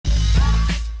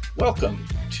Welcome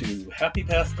to Happy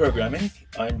Path Programming.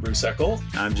 I'm Bruce Eckel.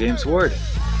 I'm James Ward.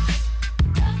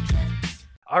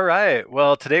 All right.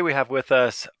 Well, today we have with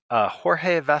us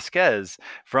Jorge Vasquez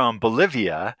from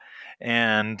Bolivia.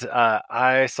 And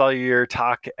I saw your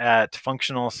talk at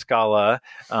Functional Scala.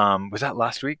 Was that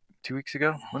last week? 2 weeks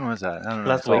ago? When was that? I don't know.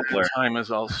 Last week. Time is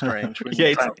all strange.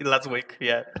 It's last week.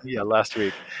 Yeah. Yeah, last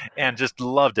week. And just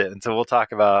loved it. And so we'll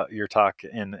talk about your talk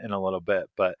in a little bit.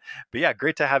 But yeah,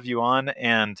 great to have you on.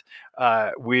 And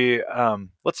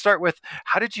let's start with,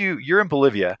 you're in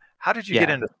Bolivia. How did you get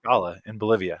into Scala in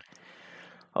Bolivia?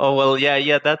 Oh, well,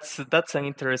 yeah, that's an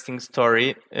interesting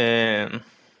story.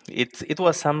 It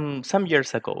was some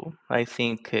years ago, I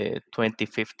think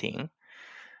 2015.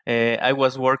 I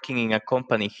was working in a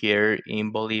company here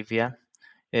in Bolivia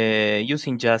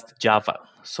using just Java.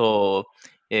 So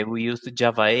we used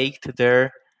Java 8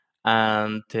 there,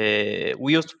 and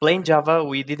we used plain Java.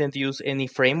 We didn't use any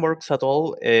frameworks at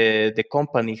all. The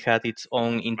company had its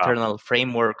own internal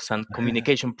frameworks and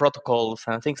communication protocols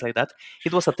and things like that.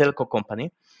 It was a telco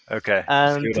company. Okay.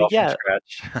 And from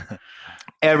scratch.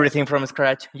 Everything from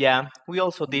scratch. Yeah. We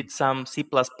also did some C++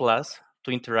 to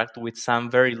interact with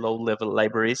some very low-level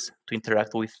libraries to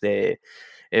interact with the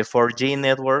 4G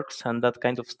networks and that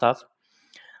kind of stuff.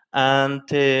 And,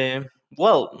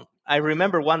 I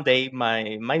remember one day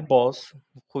my boss,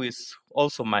 who is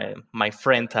also my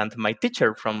friend and my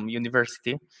teacher from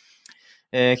university,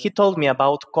 he told me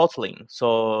about Kotlin.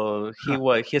 So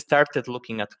he started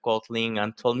looking at Kotlin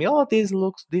and told me, "Oh, this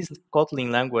Kotlin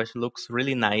language looks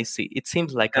really nice. It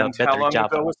seems like a better Java." How long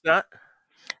ago was that?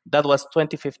 That was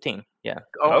 2015. Yeah.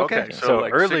 Oh, okay. So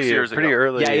like early, 6 years pretty ago.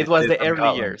 early. Yeah, it was the early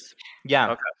Kotlin. years.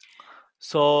 Yeah. Okay.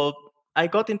 So I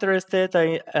got interested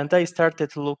and I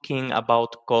started looking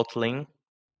about Kotlin.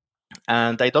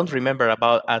 And I don't remember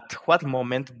at what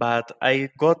moment, but I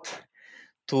got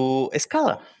to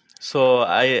Scala. So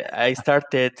I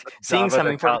started seeing Java some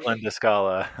to information. Kotlin to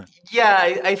Scala.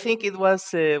 Yeah, I think it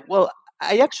was,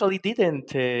 I actually didn't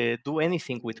do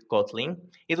anything with Kotlin.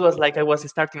 It was like I was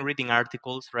starting reading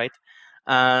articles, right?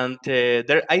 And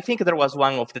I think there was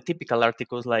one of the typical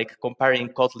articles like comparing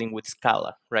Kotlin with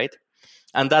Scala, right?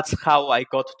 And that's how I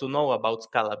got to know about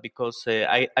Scala, because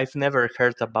I've never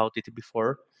heard about it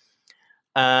before.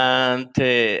 And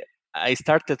I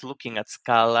started looking at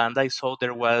Scala, and I saw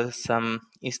there was some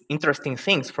interesting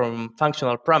things from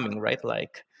functional programming, right?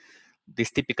 Like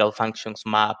these typical functions: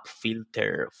 map,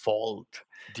 filter, fold.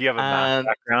 Do you have a math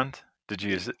background? Did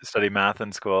you study math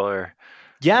in school, or?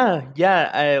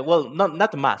 Yeah. Well,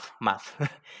 not math.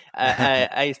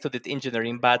 I studied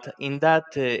engineering, but in that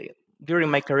during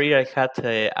my career, I had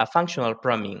a functional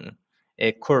programming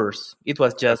course. It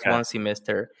was just one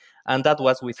semester, and that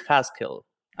was with Haskell.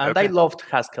 And I loved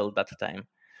Haskell that time.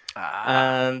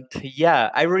 And yeah,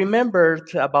 I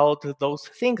remembered about those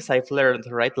things I've learned,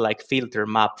 right? Like filter,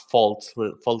 map, fold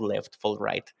left, fold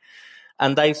right.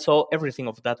 And I saw everything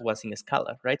of that was in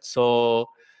Scala, right? So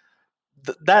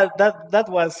that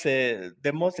was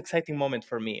the most exciting moment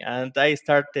for me. And I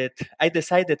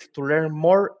decided to learn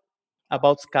more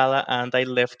about Scala, and I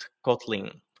left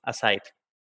Kotlin aside.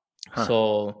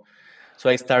 So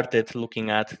I started looking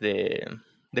at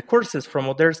the courses from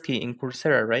Odersky in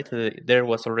Coursera, right? There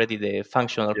was already the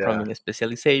functional programming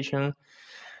specialization.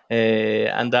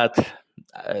 And that,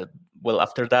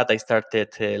 after that, I started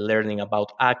learning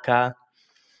about Akka.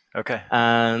 Okay.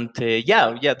 And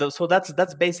so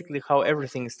that's basically how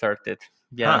everything started.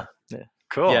 Yeah.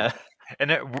 Cool. Yeah.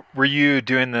 And were you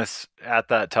doing this at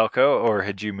that telco, or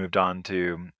had you moved on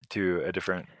to a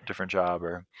different job,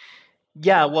 or?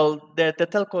 Yeah, well, the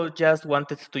telco just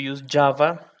wanted to use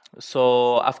Java.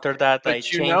 So after that, I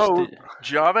changed.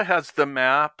 Java has the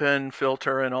map and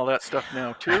filter and all that stuff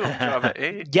now too. Java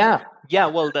 8. Yeah.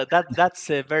 Well, that's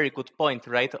a very good point,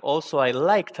 right? Also, I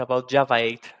liked about Java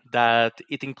 8 that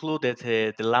it included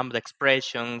the Lambda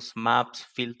expressions, maps,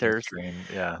 filters.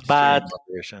 But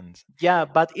operations. Yeah,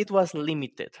 but it was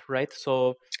limited, right?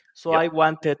 So I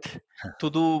wanted to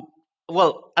do.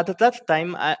 Well, at that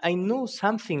time, I knew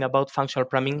something about functional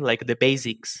programming, like the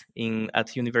basics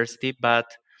at university,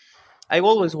 but I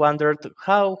always wondered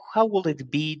how would it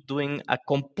be doing a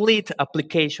complete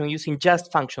application using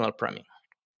just functional programming.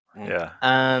 Yeah.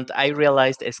 And I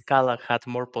realized Scala had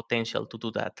more potential to do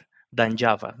that than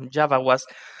Java. Java was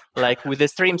like with the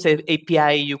Streams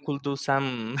API, you could do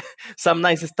some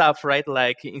nice stuff, right?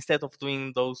 Like instead of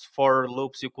doing those for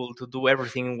loops, you could do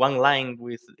everything in one line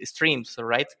with streams,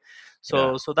 right?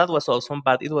 So that was awesome,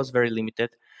 but it was very limited.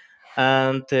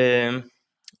 And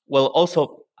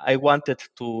also I wanted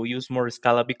to use more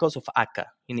Scala because of Akka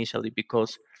initially,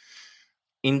 because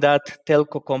in that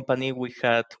telco company we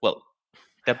had,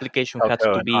 The application had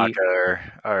Telco to and be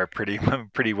Akka are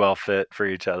pretty well fit for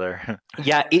each other.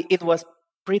 yeah, it was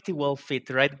pretty well fit,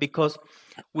 right? Because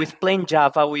with plain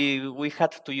Java, we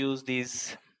had to use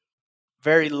these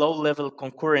very low level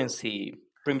concurrency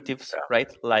primitives,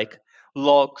 right? Like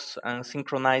logs and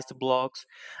synchronized blocks,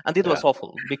 and it was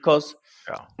awful because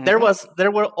Yeah.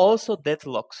 there were also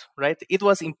deadlocks, right? It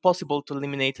was impossible to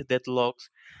eliminate deadlocks,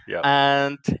 Yep.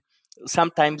 and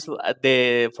sometimes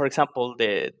for example,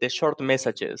 the short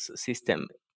messages system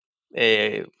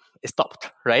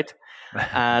stopped, right?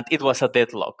 And it was a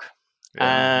deadlock.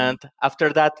 Yeah. And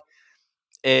after that,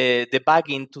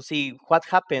 debugging to see what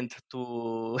happened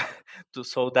to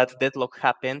so that deadlock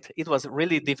happened, it was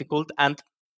really difficult. And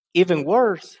even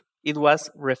worse, it was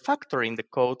refactoring the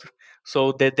code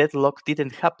so the deadlock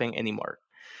didn't happen anymore.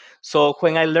 So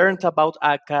when I learned about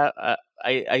Akka,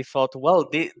 I thought, well,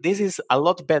 this is a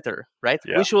lot better, right?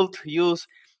 Yeah. We should use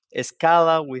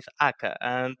Scala with Akka.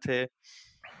 And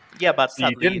yeah, but So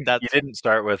you sadly, didn't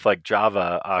start with like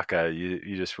Java Akka.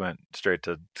 You just went straight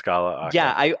to Scala Akka.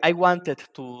 Yeah, I wanted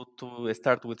to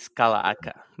start with Scala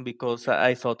Akka because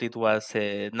I thought it was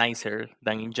nicer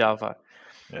than in Java.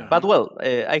 Yeah. But well,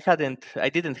 I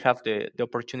didn't have the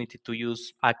opportunity to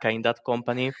use Akka in that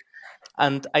company,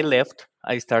 and I left.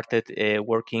 I started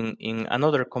working in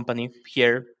another company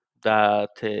here that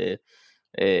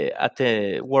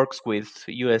works with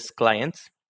US clients,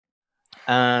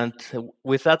 and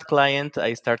with that client,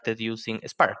 I started using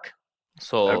Spark.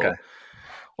 So. Okay.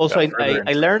 Also, Got further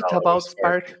I into learned Scala with about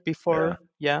Spark. Spark before,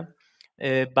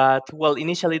 but well,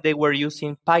 initially they were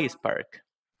using PySpark,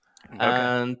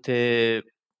 and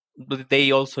but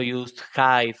they also used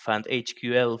Hive and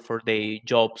HQL for their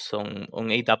jobs on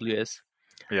AWS,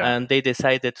 Yeah. and they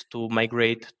decided to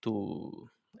migrate to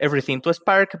everything to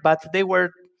Spark, but they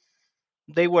were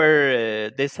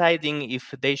deciding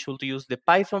if they should use the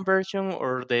Python version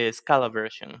or the Scala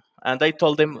version. And I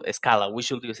told them Scala, we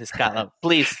should use Scala,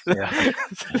 please. Yeah.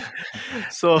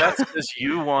 So That's because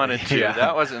you wanted to. Yeah.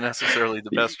 That wasn't necessarily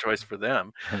the best choice for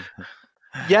them.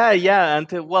 yeah, and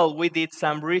well, we did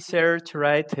some research,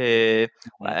 right?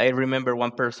 I remember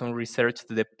one person researched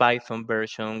the Python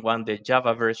version, one the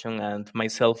Java version, and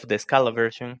myself the Scala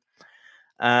version.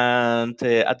 And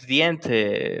at the end,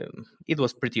 it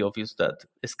was pretty obvious that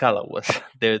Scala was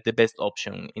the best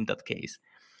option in that case.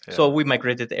 Yeah. So we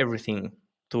migrated everything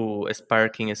to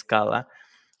Spark in Scala.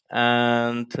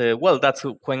 And well, that's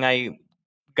when I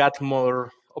got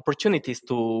more opportunities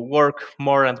to work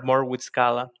more and more with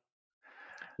Scala,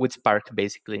 with Spark,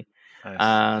 basically. Nice.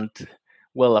 And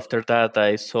well, after that,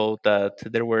 I saw that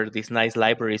there were these nice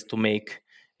libraries to make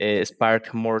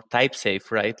Spark more type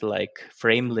safe, right? Like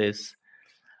Frameless.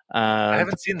 I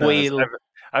haven't seen those.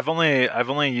 I've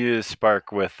only used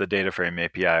Spark with the DataFrame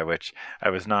API, which I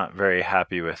was not very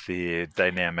happy with the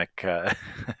dynamic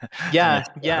yeah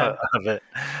of it.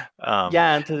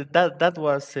 Yeah, and that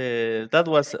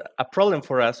was a problem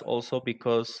for us also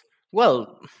because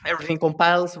well, everything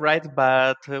compiles, right?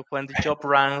 But when the job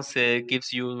runs,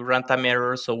 gives you runtime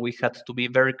errors, so we had to be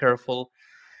very careful.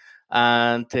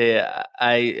 And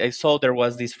I saw there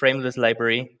was this Frameless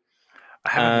library. I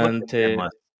haven't looked at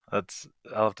Frameless.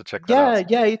 I'll have to check that out.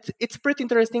 Yeah, it's pretty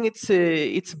interesting.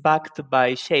 It's backed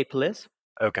by Shapeless.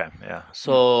 Okay, yeah.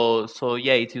 So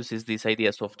yeah, it uses these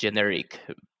ideas of generic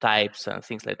types and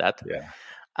things like that. Yeah.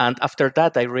 And after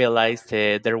that, I realized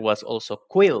there was also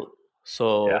Quill.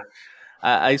 So Yeah.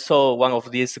 I saw one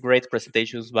of these great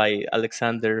presentations by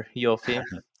Alexander Yoffe.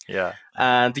 Yeah.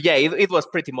 And yeah, it was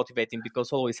pretty motivating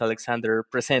because always Alexander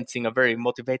presents in a very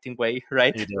motivating way,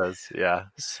 right? He does,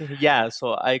 yeah.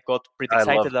 So I got pretty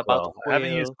excited about Quill. I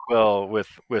haven't used Quill with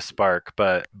Spark,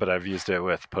 but I've used it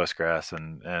with Postgres,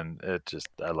 and it just,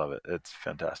 I love it. It's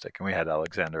fantastic. And we had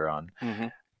Alexander on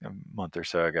a month or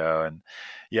so ago, and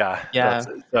yeah.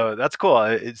 That's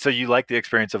cool. So you like the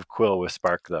experience of Quill with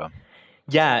Spark, though?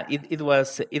 Yeah, it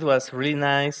was really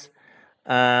nice,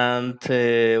 and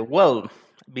well,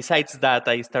 besides that,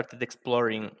 I started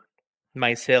exploring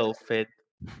myself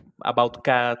about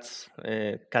cats,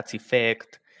 cats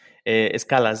effect,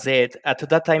 Scala Z. At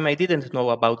that time, I didn't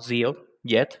know about Zio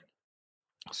yet,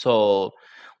 so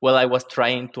well, I was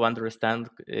trying to understand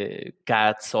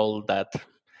cats, all that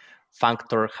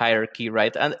functor hierarchy,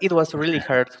 right? And it was really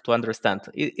hard to understand.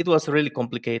 It was really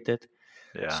complicated.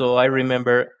 Yeah. So I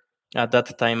remember at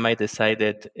that time I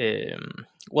decided,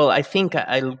 well, I think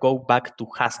I'll go back to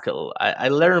Haskell. I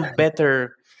learned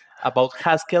better about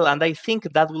Haskell, and I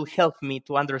think that will help me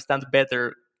to understand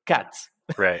better cats.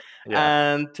 Right.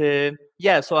 Yeah.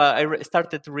 And so I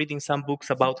started reading some books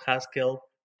about Haskell,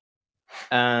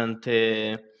 and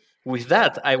with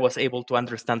that I was able to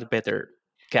understand better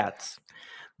cats.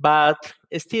 But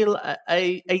still,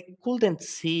 I couldn't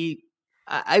see.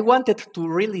 I wanted to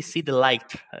really see the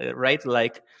light, right?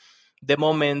 Like the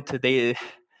moment, the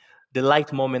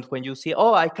light moment when you see,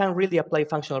 oh, I can really apply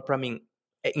functional programming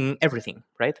in everything,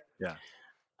 right? Yeah.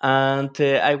 And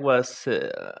I was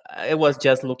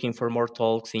just looking for more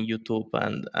talks in YouTube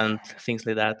and things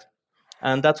like that.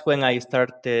 And that's when I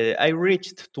started. I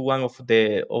reached to one of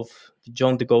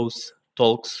John DeGoe's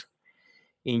talks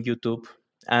in YouTube,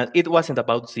 and it wasn't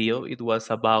about Zio. It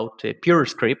was about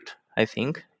PureScript, I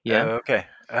think. Yeah. Oh, okay.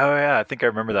 Oh, yeah. I think I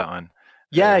remember that one.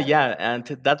 Yeah, and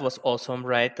that was awesome,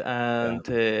 right?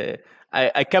 And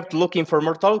I kept looking for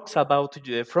more talks about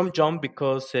from John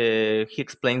because he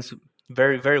explains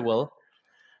very, very well.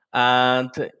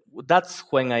 And that's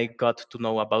when I got to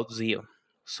know about Zio.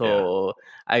 So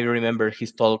I remember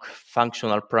his talk,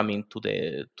 functional programming to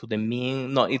the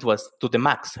mean. No, it was to the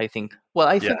max, I think. Well,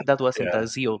 I think that wasn't a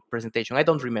Zio presentation. I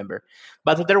don't remember,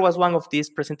 but there was one of these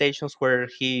presentations where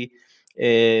he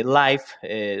live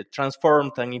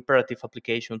transformed an imperative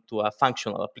application to a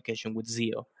functional application with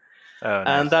Zio. Oh, nice.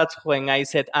 And that's when I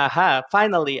said, aha,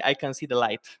 finally I can see the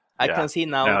light. I can see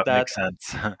now it that makes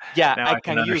sense. Yeah, now I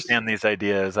can understand these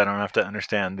ideas. I don't have to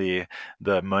understand the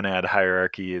monad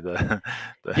hierarchy.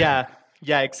 Yeah,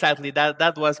 exactly.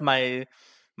 That was my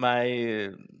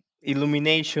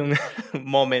illumination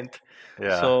moment.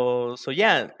 Yeah. So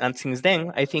yeah, and since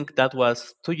then, I think that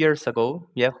was 2 years ago.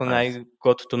 Yeah, when I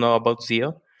got to know about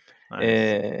Zio. Nice.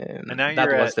 And now that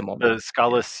you're was at the moment. The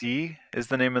Scala C is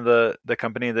the name of the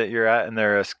company that you're at, and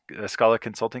they're a Scala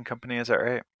consulting company. Is that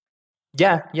right?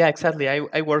 Yeah, exactly.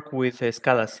 I work with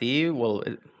Scala C, well,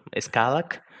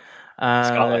 Scalac.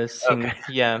 Okay.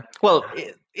 Yeah. Well,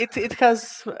 it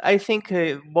has, I think,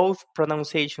 both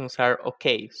pronunciations are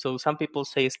okay. So some people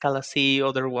say Scala C,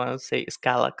 other ones say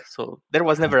Scalac. So there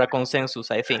was never a consensus,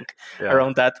 I think,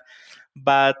 around that.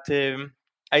 But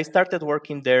I started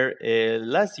working there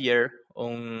last year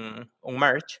on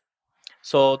March.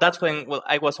 So that's when, well,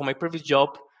 I was on my previous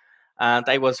job and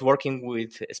I was working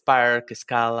with Spark,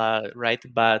 Scala, right?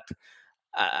 But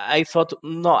I thought,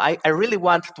 no, I really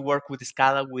want to work with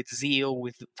Scala, with Zio,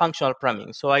 with functional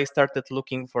programming. So I started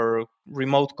looking for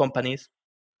remote companies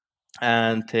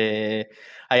and I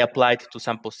applied to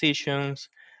some positions.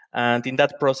 And in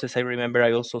that process, I remember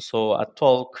I also saw a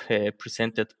talk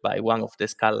presented by one of the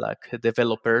Scala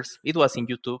developers. It was in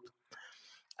YouTube.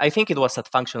 I think it was at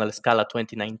Functional Scala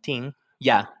 2019.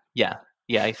 Yeah,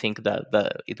 I think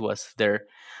that it was there.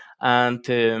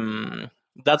 And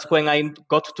that's when I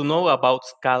got to know about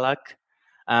Scalac.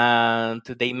 And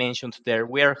they mentioned there,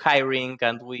 we are hiring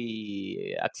and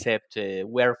we accept,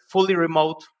 we're fully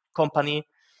remote company.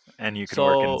 And you can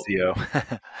work in Zio.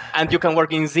 And you can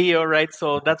work in Zio, right?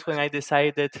 So that's when I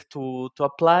decided to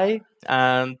apply.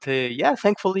 And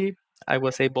thankfully, I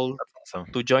was able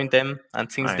to join them. And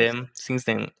since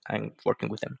then, I'm working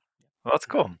with them. Well, that's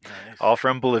cool. Nice. All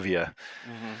from Bolivia.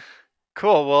 Mm-hmm.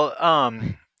 Cool. Well,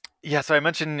 yeah. So I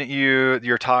mentioned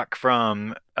your talk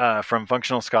from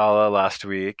Functional Scala last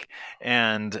week,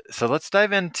 and so let's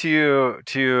dive into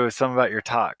some about your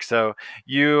talk. So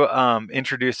you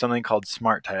introduced something called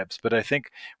smart types, but I think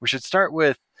we should start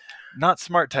with not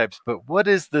smart types, but what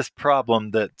is this problem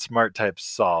that smart types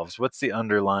solves? What's the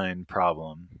underlying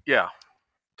problem? Yeah,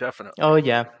 definitely. Oh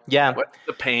yeah. What's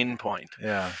the pain point?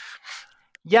 Yeah.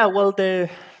 Yeah, well, the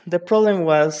problem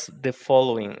was the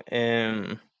following: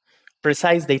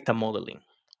 precise data modeling.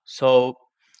 So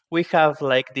we have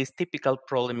like this typical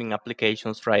problem in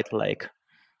applications, right? Like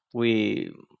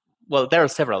there are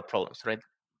several problems, right?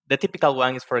 The typical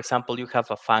one is, for example, you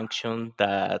have a function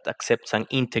that accepts an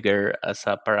integer as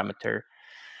a parameter.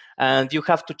 And you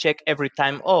have to check every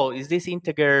time, oh, is this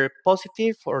integer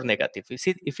positive or negative?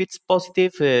 If it's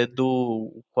positive,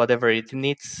 do whatever it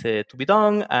needs to be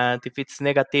done. And if it's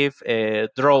negative,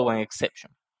 draw an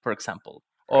exception, for example,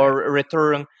 or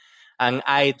return an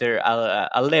either,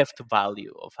 a left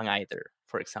value of an either,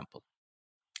 for example.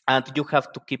 And you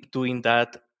have to keep doing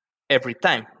that every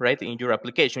time, right? In your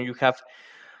application, you have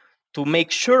to make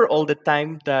sure all the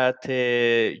time that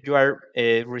you are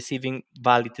receiving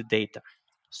valid data.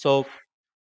 So,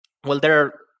 well, there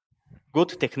are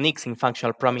good techniques in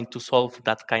functional programming to solve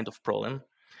that kind of problem.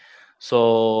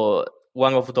 So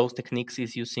one of those techniques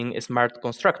is using smart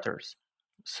constructors.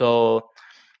 So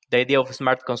the idea of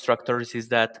smart constructors is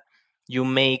that you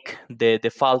make the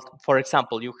default, for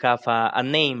example, you have a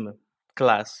name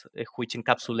class which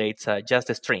encapsulates just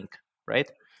a string, right?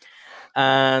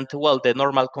 And well, the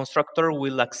normal constructor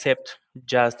will accept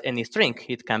just any string.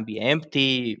 It can be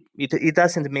empty. It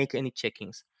doesn't make any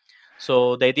checkings.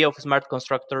 So the idea of smart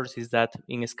constructors is that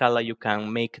in Scala you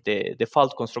can make the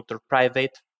default constructor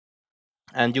private,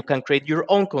 and you can create your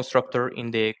own constructor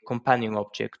in the companion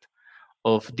object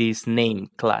of this name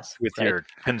class. With right? your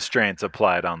constraints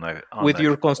applied on With the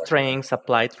your constraints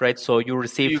applied, right? So you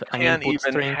receive You an can't input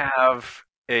even string. have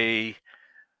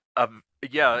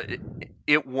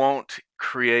it won't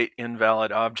create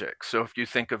invalid objects. So if you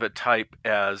think of a type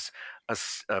as a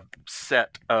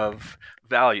set of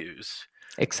values,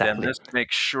 Exactly. then this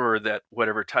makes sure that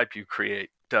whatever type you create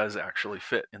does actually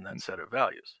fit in that set of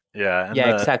values. Yeah, and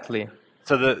Exactly.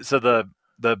 So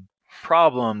the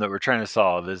problem that we're trying to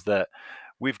solve is that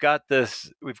we've got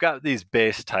these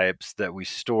base types that we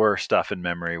store stuff in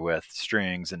memory with,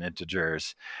 strings and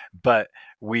integers, but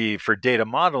for data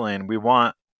modeling we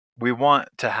want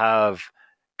to have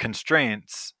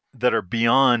constraints that are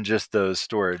beyond just those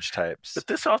storage types. But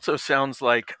this also sounds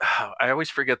like, I always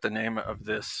forget the name of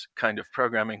this kind of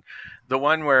programming, the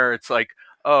one where it's like,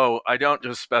 oh, I don't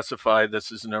just specify this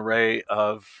is an array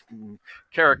of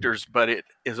characters, but it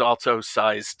is also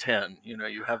size 10.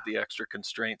 You have the extra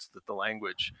constraints that the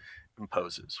language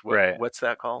imposes. Right. What's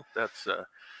that called? That's,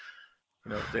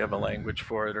 they have a language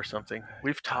for it or something.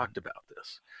 We've talked about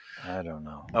this. I don't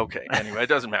know. Okay, anyway, it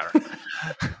doesn't matter.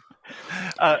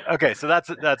 Okay, so that's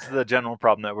the general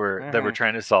problem that we're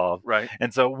trying to solve. Right.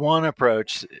 And so one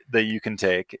approach that you can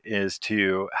take is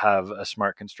to have a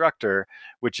smart constructor,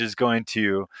 which is going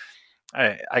to,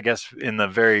 I guess, in the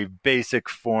very basic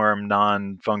form,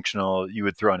 non-functional, you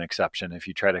would throw an exception if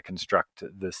you try to construct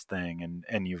this thing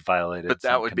and you violated. But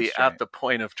that would be at the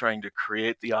point of trying to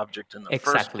create the object in the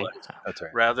first place. That's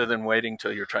right. Rather than waiting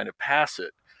till you're trying to pass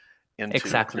it into.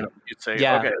 Exactly. You'd say,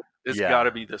 okay, it's got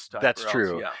to be this type. That's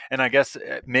true. And I guess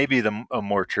maybe a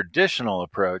more traditional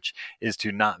approach is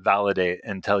to not validate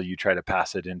until you try to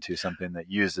pass it into something that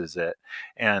uses it.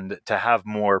 And to have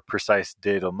more precise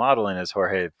data modeling, as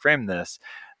Jorge framed this,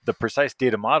 the precise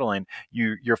data modeling,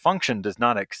 your function does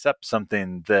not accept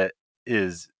something that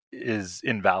is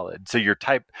invalid. So your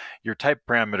type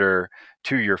parameter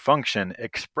to your function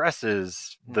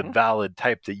expresses the valid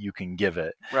type that you can give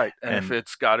it. Right. And if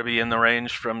it's got to be in the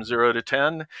range from 0 to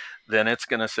 10, then it's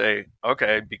going to say,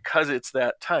 okay, because it's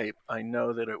that type, I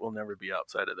know that it will never be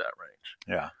outside of that range.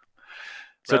 Yeah.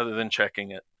 Rather than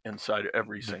checking it inside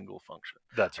every single function.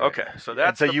 That's right. Okay. So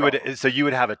that's you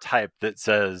would have a type that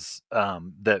says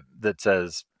that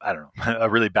says, I don't know, a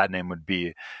really bad name would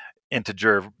be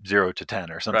integer 0 to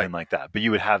 10 or something like that, but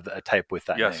you would have a type with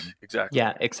that name. Exactly.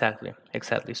 Yeah,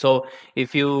 exactly. So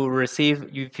if you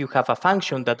have a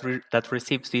function that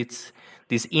receives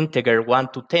this integer 1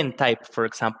 to 10 type, for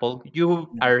example, you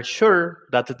are sure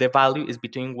that the value is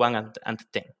between 1 and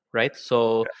 10, right?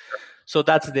 So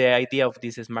that's the idea of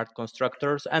these smart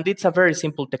constructors, and it's a very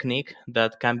simple technique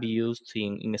that can be used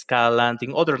in Scala and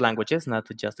in other languages, not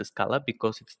just Scala,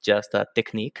 because it's just a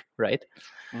technique, right?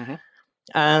 Mm-hmm.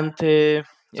 And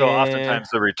so oftentimes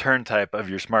the return type of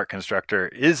your smart constructor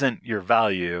isn't your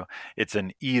value; it's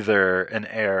either an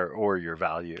error or your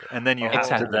value, and then you have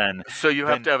to then. So you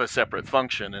have to have a separate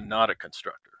function and not a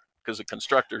constructor, because a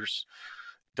constructor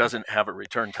doesn't have a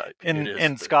return type.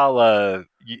 In Scala,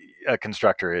 a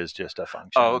constructor is just a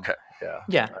function. Oh, okay.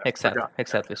 Yeah,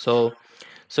 exactly. So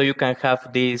you can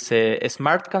have this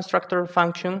smart constructor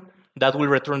function that will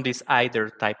return this either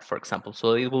type, for example.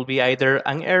 So it will be either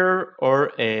an error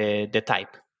or the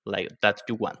type like that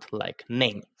you want, like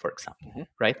name, for example,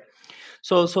 right?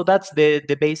 So that's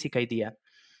the basic idea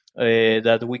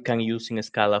that we can use in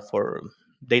Scala for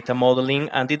data modeling,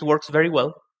 and it works very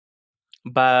well,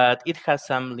 but it has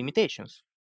some limitations.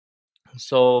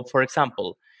 So, for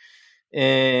example,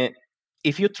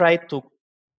 if you try to,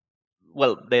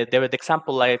 the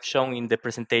example I've shown in the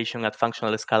presentation at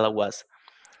Functional Scala was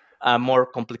a more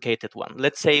complicated one.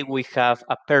 Let's say we have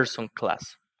a person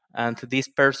class, and this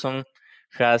person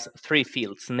has 3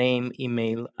 fields: name,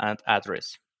 email, and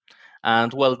address.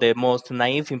 And the most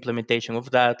naive implementation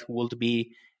of that would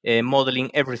be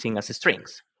modeling everything as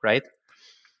strings, right?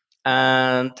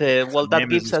 And that name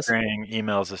gives is a us string,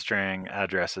 email is a string,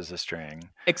 address is a string.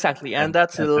 Exactly, and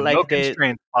that's like no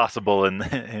constraints possible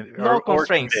no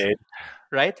constraints,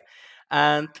 right?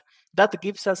 And that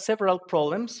gives us several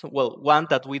problems. One,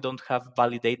 that we don't have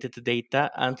validated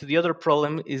data, and the other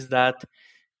problem is that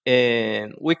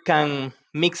we can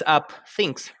mix up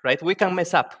things, right? We can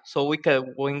mess up. So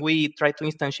when we try to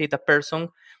instantiate a person,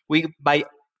 we by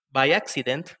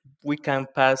accident we can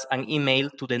pass an email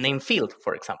to the name field,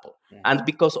 for example. And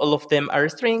because all of them are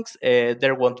strings,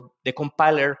 the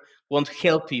compiler won't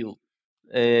help you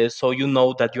so you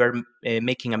know that you are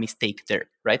making a mistake there,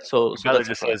 right? So Compiler that's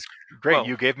just says, "Great, Well,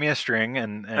 you gave me a string,"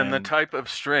 and the type of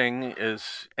string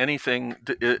is anything.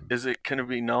 Can it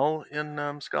be null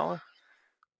in Scala?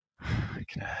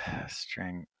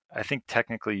 String. I think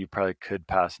technically you probably could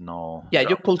pass null. Yeah,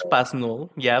 you could pass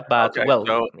null. Yeah, but Okay, well,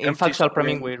 so in empty functional string,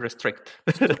 programming we restrict.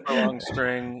 super long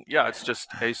string. Yeah, it's just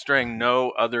a string, no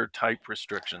other type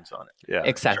restrictions on it. Yeah,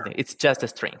 Exactly. It's just a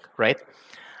string, right?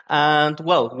 And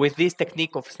well, with this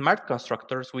technique of smart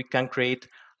constructors, we can create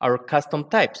our custom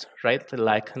types, right?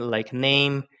 Like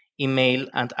name, email,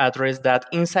 and address that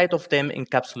inside of them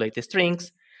encapsulate the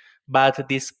strings. But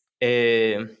these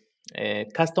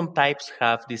custom types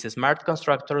have these smart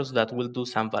constructors that will do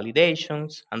some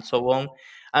validations and so on.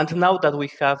 And now that we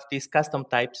have these custom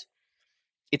types,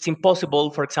 it's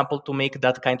impossible, for example, to make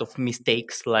that kind of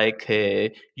mistakes like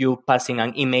you passing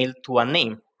an email to a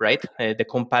name, right? The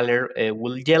compiler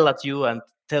will yell at you and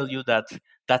tell you that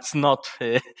that's not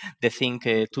the thing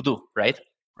to do, right?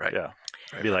 Right. Yeah.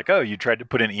 Right, Be like, oh, you tried to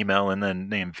put an email in the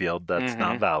name field. That's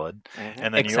not valid.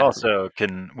 And then you also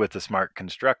can, with the smart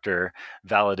constructor,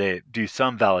 do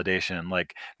some validation,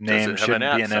 like name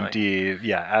shouldn't be an empty.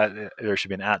 Yeah, there should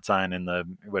be an @ sign in the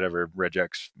whatever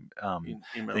regex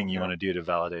thing you want to do to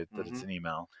validate that it's an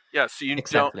email. Yeah, so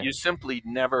you simply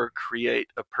never create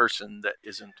a person that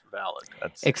isn't valid.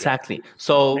 Exactly.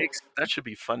 So that should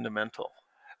be fundamental.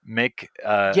 Make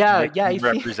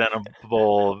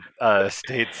representable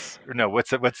states. No,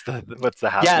 what's the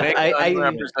hash? Yeah, make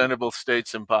unrepresentable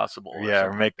states impossible. Yeah,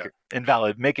 or make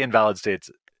invalid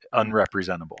states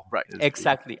unrepresentable. Right.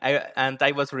 Exactly.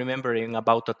 I was remembering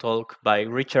about a talk by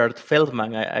Richard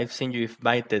Feldman. I've seen you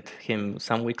invited him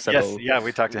some weeks ago. Yes, yeah,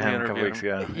 we talked to him a couple weeks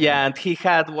ago. Yeah, and he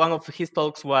had one of his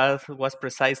talks was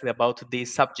precisely about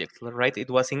this subject, right? It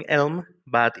was in Elm,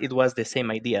 but it was the same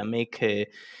idea: make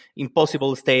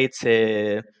impossible states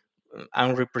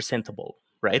unrepresentable,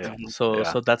 right? Yeah. So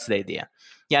that's the idea.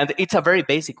 Yeah, and it's a very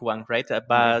basic one, right?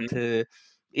 But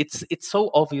it's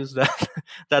so obvious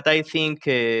that I think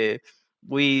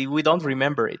we don't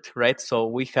remember it, right? So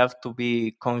we have to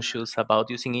be conscious about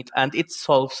using it, and it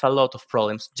solves a lot of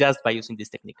problems just by using this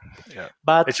technique. Yeah,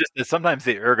 but it's just that sometimes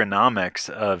the ergonomics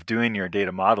of doing your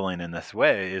data modeling in this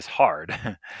way is hard.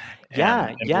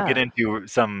 and we'll get into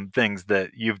some things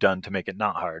that you've done to make it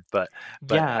not hard, but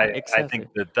I think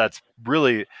that's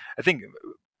really, I think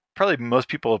probably most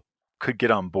people could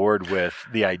get on board with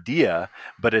the idea,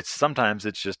 but sometimes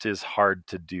it's just is hard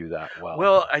to do that well.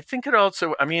 Well, I think it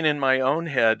also, I mean, in my own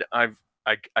head, I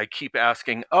keep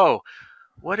asking,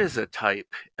 what is a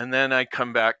type? And then I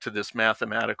come back to this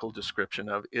mathematical description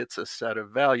of it's a set of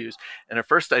values. And at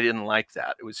first I didn't like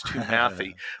that. It was too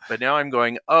mathy. But now I'm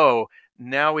going,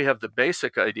 now we have the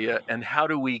basic idea, and how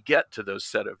do we get to those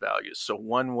set of values? So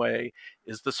one way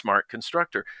is the smart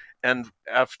constructor. And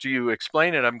after you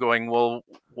explain it, I'm going, well,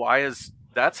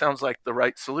 that sounds like the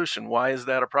right solution. Why is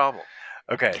that a problem?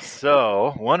 Okay,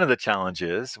 so one of the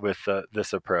challenges with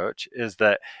this approach is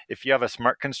that if you have a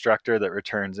smart constructor that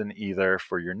returns an either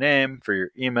for your name, for your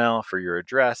email, for your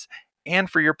address, and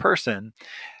for your person,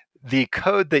 the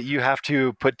code that you have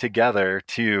to put together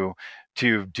to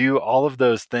do all of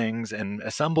those things and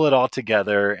assemble it all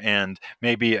together and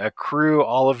maybe accrue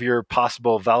all of your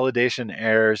possible validation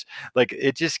errors, like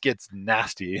it just gets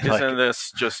nasty. Isn't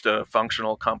this just a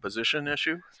functional composition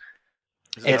issue?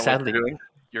 Exactly.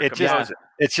 It's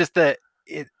just that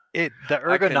the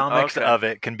ergonomics of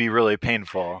it can be really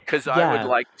painful. Because I would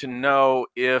like to know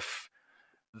if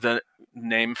the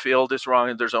name field is wrong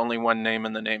and there's only one name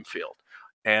in the name field.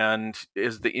 And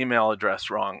is the email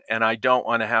address wrong? And I don't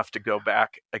want to have to go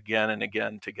back again and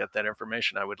again to get that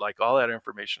information. I would like all that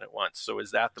information at once. So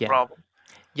is that the problem?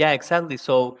 Yeah, exactly.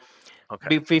 So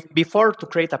before, to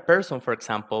create a person, for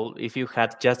example, if you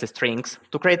had just the strings,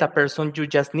 to create a person, you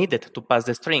just needed to pass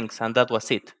the strings, and that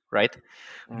was it, right?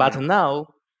 But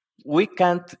now we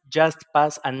can't just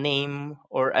pass a name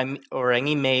or an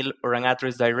email or an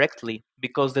address directly,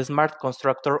 because the smart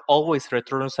constructor always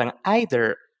returns an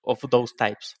either of those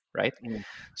types, right?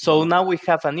 So now we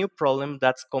have a new problem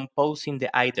that's composing the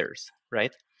eithers,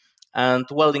 right? And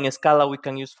well, in Scala, we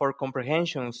can use for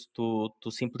comprehensions to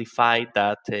simplify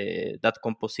that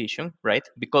composition, right?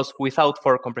 Because without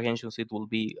for comprehensions, it will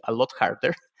be a lot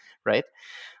harder, right?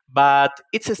 But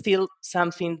it's still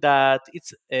something that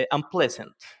it's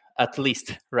unpleasant, at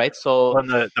least, right? So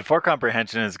the for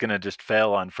comprehension is going to just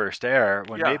fail on first error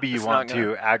when maybe you want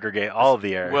to aggregate all of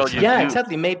the errors. Well,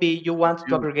 exactly. Maybe you want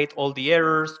to aggregate all the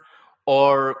errors,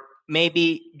 or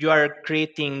maybe you are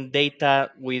creating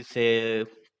data with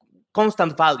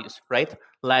constant values, right?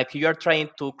 Like you are trying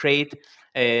to create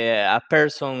a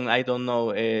person, I don't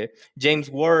know, James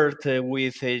Ward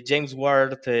with James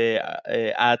Ward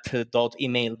at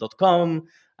 .email.com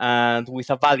and with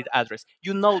a valid address.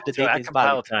 You know the So data at is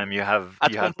valid. compile time, you have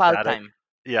At compile static. time,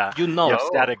 Yeah, you you know. have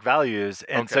static values,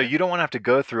 and so Okay. you don't want to have to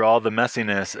go through all the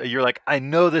messiness. You're like, I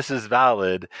know this is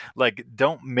valid. Like,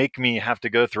 don't make me have to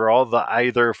go through all the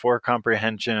either, for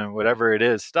comprehension, whatever it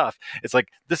is stuff. It's like,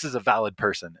 this is a valid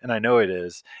person, and I know it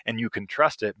is, and you can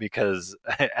trust it because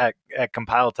at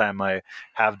compile time I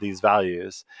have these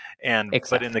values. And but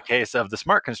Exactly. in the case of the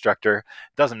smart constructor,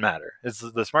 doesn't matter. It's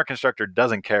the smart constructor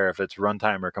doesn't care if it's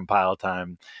runtime or compile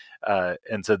time,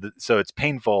 and so it's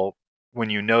painful when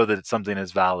you know that something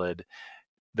is valid.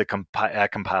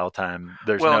 At compile time,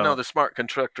 there's no, the smart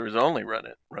constructor is only run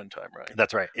at runtime, right?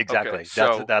 That's right, exactly. Okay,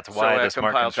 so that's why the at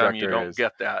smart compile time constructor you don't is.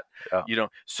 get that. Yeah. You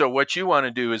don't. So what you want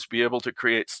to do is be able to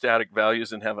create static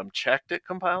values and have them checked at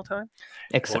compile time.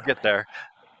 Exactly. We'll get there.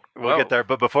 Get there.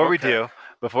 But before we do,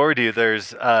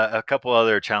 there's a couple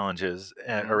other challenges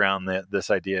around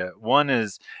this idea. One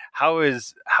is how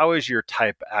is your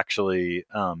type actually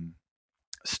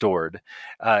stored?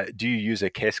 Do you use a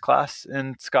case class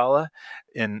in Scala?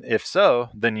 And if so,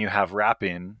 then you have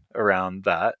wrapping around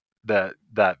that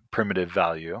primitive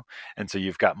value, and so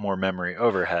you've got more memory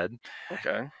overhead.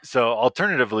 Okay. So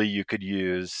alternatively, you could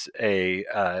use a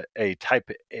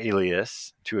type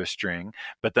alias to a string,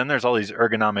 but then there's all these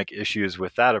ergonomic issues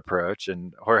with that approach.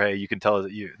 And Jorge, you can tell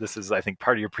us, this is, I think,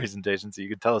 part of your presentation, so you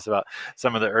can tell us about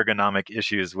some of the ergonomic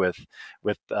issues with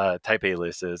type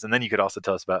aliases, and then you could also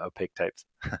tell us about opaque types.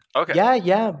 Okay.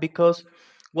 Yeah, because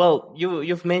well,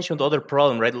 you've mentioned other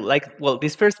problem, right? Like, well,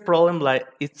 this first problem, like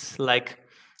it's like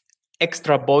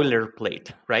extra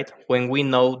boilerplate, right? When we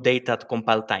know data at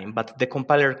compile time, but the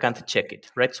compiler can't check it,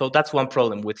 right? So that's one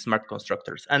problem with smart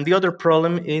constructors. And the other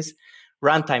problem is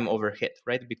runtime overhead,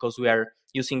 right? Because we are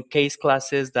using case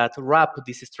classes that wrap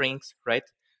these strings, right?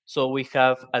 So we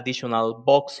have additional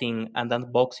boxing and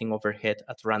unboxing overhead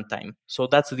at runtime. So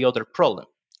that's the other problem,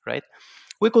 right?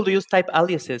 We could use type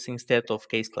aliases instead of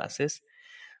case classes.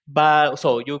 But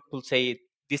so you could say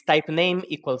this type name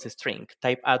equals a string,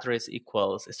 type address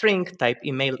equals a string, type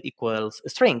email equals a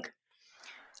string.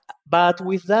 But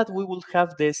with that, we will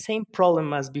have the same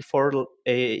problem as before,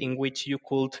 in which you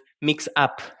could mix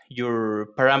up your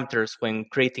parameters when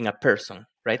creating a person,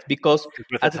 right? Because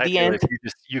with at the end,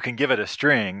 you can give it a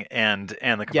string, and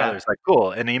the compiler is like,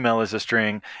 cool, an email is a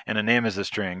string and a name is a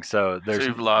string. So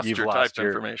you've lost your type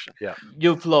information. Yeah,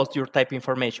 you've lost your type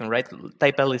information, right?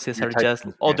 Type aliases are just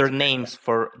other names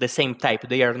for the same type.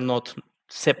 They are not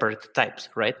separate types,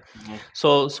 right? Mm-hmm.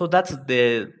 So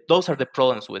those are the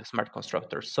problems with smart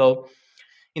constructors. So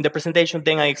in the presentation,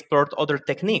 then I explored other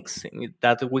techniques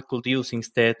that we could use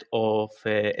instead of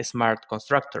smart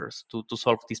constructors to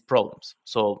solve these problems.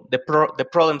 So the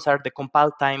problems are the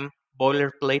compile time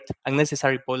boilerplate,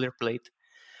 unnecessary boilerplate,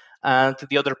 and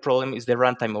the other problem is the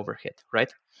runtime overhead,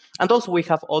 right? And also we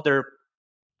have other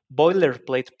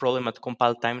boilerplate problem at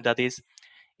compile time, that is,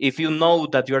 if you know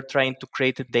that you are trying to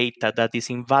create data that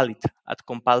is invalid at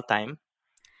compile time,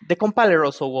 the compiler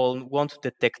also won't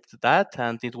detect that,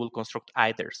 and it will construct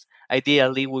iders.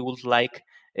 Ideally, we would like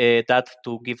that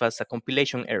to give us a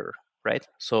compilation error, right?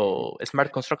 So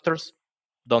smart constructors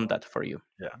done that for you.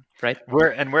 Yeah. Right.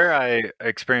 Where I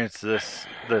experienced this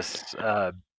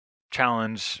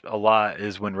challenge a lot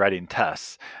is when writing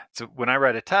tests. So when I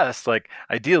write a test, like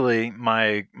ideally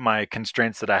my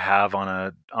constraints that I have on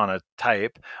a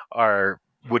type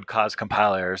would cause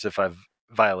compile errors if I've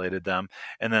violated them.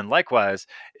 And then likewise,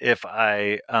 if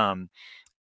I don't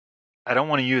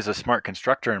want to use a smart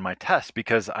constructor in my test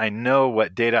because I know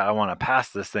what data I want to pass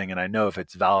this thing and I know if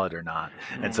it's valid or not.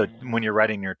 Mm-hmm. And so when you're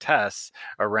writing your tests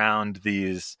around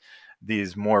these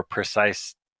more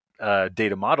precise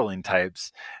data modeling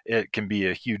types, it can be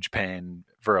a huge pain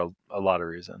for a lot of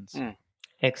reasons.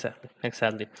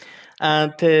 Exactly.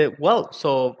 And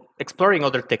so exploring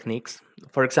other techniques.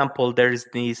 For example, there is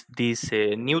this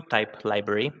new type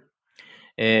library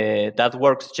that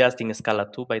works just in Scala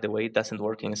 2, by the way. It doesn't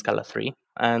work in Scala 3.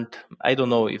 And I don't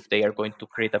know if they are going to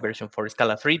create a version for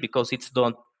Scala 3 because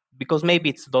maybe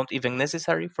it's not even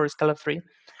necessary for Scala 3.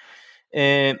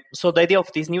 So the idea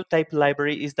of this new type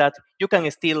library is that you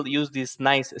can still use this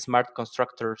nice smart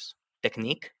constructors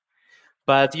technique,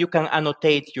 but you can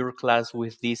annotate your class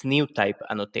with this new type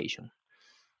annotation.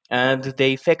 And the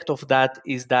effect of that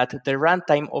is that the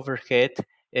runtime overhead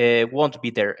won't be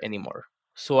there anymore.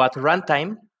 So at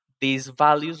runtime, these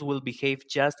values will behave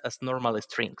just as normal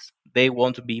strings. They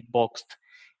won't be boxed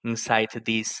inside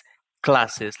these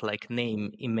classes like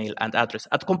name, email, and address.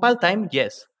 At compile time,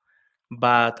 yes,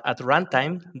 but at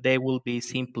runtime, they will be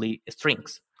simply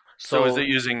strings. So is it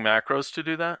using macros to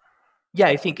do that? Yeah,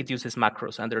 I think it uses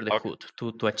macros under the Okay.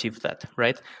 hood to achieve that,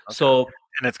 right? Okay. So,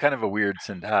 and it's kind of a weird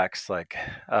syntax. Like,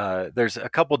 there's a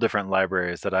couple different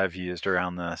libraries that I've used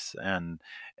around this, and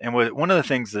one of the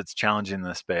things that's challenging in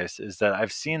this space is that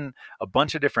I've seen a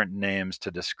bunch of different names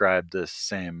to describe this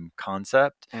same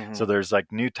concept. Mhm. So there's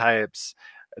like new types,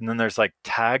 and then there's like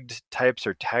tagged types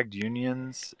or tagged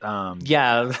unions.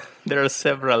 yeah, there are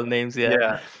several names.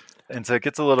 Yeah. And so it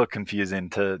gets a little confusing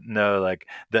to know like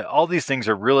that all these things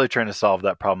are really trying to solve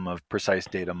that problem of precise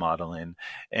data modeling.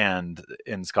 And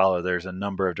in Scala, there's a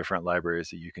number of different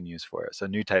libraries that you can use for it. So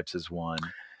new types is one.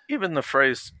 Even the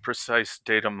phrase precise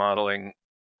data modeling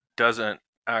doesn't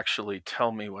actually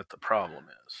tell me what the problem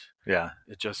is. Yeah.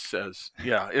 It just says,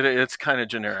 it's kind of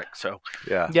generic. So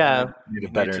Yeah. Need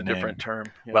a better a different term.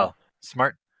 Yeah. Well,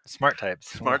 smart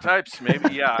types. Smart types,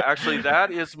 maybe. Yeah, actually, that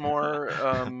is more.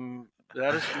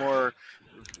 At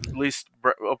least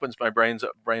opens my brain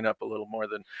up a little more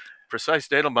than precise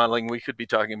data modeling. We could be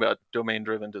talking about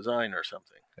domain-driven design or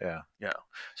something. Yeah.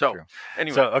 So True.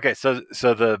 anyway,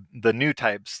 so the new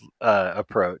types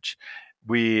approach.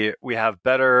 We have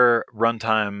better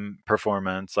runtime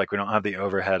performance, like we don't have the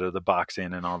overhead of the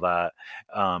boxing and all that,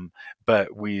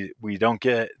 but we don't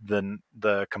get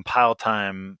the compile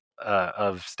time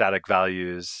of static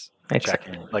values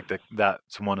exactly. checking. Like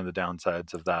that's one of the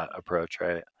downsides of that approach,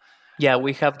 right? Yeah,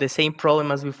 we have the same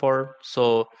problem as before.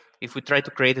 So if we try to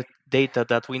create data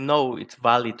that we know it's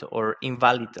valid or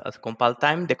invalid at compile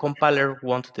time, the compiler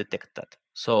won't detect that.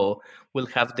 So we'll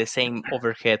have the same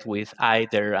overhead with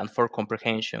either and for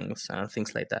comprehensions and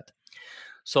things like that.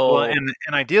 So well,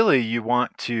 and ideally you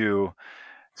want to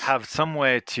have some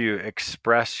way to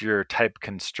express your type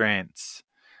constraints,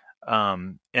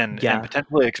 and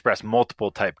potentially express multiple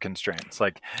type constraints,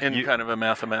 like in kind of a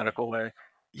mathematical way.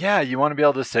 Yeah, you want to be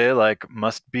able to say like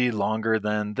must be longer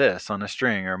than this on a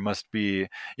string, or must be,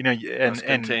 must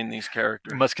contain these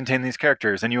characters. Must contain these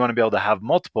characters, and you want to be able to have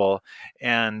multiple.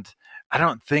 And I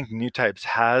don't think new types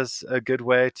has a good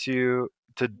way to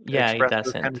express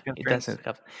those kind of constraints. It doesn't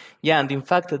have. Yeah, and in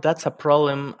fact, that's a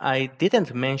problem I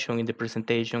didn't mention in the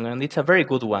presentation, and it's a very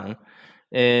good one,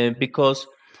 because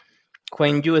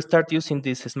when you start using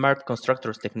this smart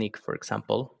constructors technique, for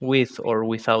example, with or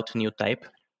without new type,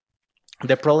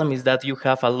 the problem is that you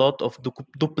have a lot of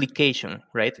duplication,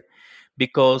 right?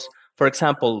 Because, for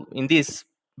example, in this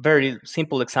very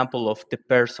simple example of the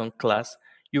person class,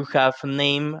 you have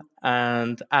name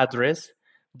and address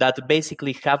that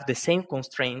basically have the same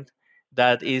constraint,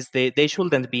 that is they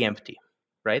shouldn't be empty,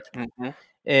 right? Mm-hmm.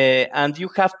 And you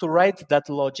have to write that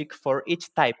logic for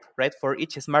each type, right? For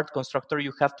each smart constructor,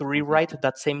 you have to rewrite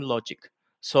that same logic.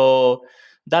 So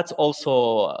that's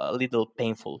also a little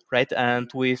painful, right? And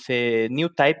with new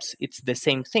types, it's the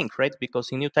same thing, right?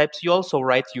 Because in new types, you also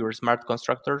write your smart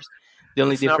constructors. The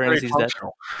only difference is that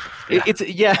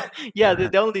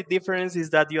the only difference is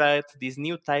that you add this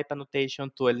new type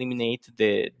annotation to eliminate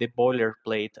the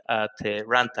boilerplate at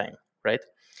runtime, right?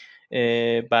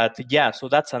 But yeah, so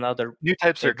that's another new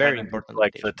types are very kind of important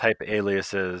like notation. the type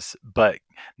aliases, but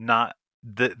not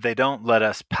they don't let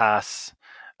us pass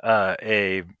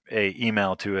a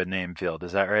email to a name field.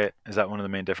 Is that right? Is that one of the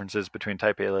main differences between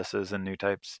type aliases and new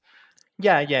types?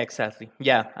 Yeah, exactly.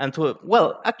 Yeah, and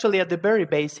actually, at the very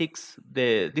basics,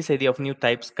 this idea of new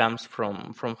types comes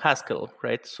from Haskell,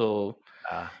 right? So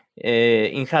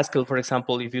in Haskell, for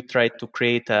example, if you try to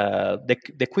create the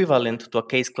equivalent to a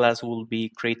case class, will be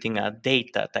creating a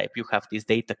data type. You have this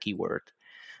data keyword,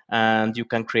 and you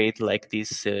can create like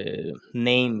this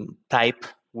name type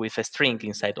with a string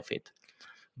inside of it.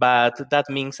 But that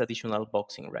means additional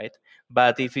boxing, right?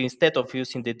 But if instead of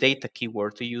using the data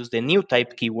keyword, you use the new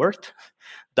type keyword,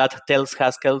 that tells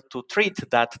Haskell to treat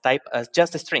that type as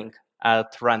just a string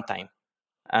at runtime.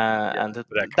 And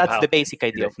that's the basic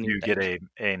idea of new types. You get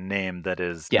a name that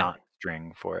is not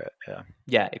string for it.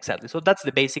 Yeah, exactly. So that's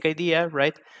the basic idea,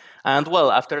 right? And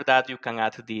well, after that, you can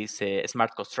add these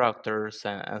smart constructors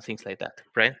and things like that,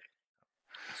 right?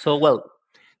 So well,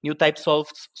 new type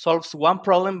solves one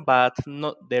problem, but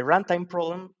not the runtime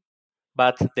problem.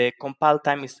 But the compile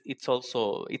time it's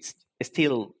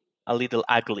still a little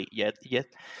ugly yet.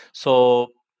 So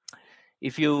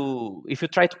if you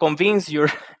try to convince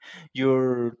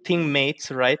your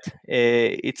teammates, right,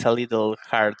 it's a little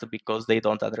hard because they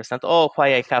don't understand.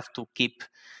 Why I have to keep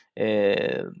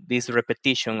this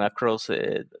repetition across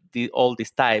all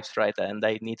these types, right? And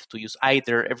I need to use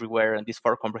either everywhere and this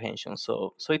for comprehension.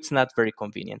 So it's not very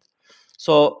convenient.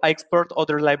 So I export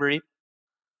other library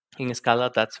in Scala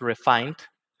that's refined.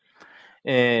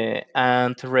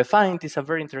 And Refined is a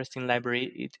very interesting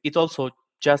library. It also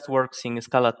just works in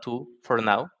Scala 2 for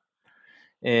now.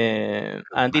 And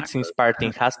it's inspired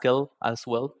in Haskell as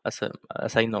well, as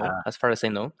I know, as far as I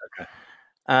know. Okay.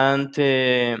 And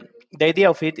the idea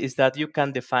of it is that you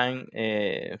can define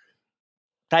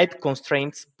type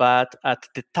constraints, but at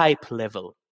the type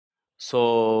level.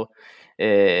 So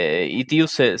it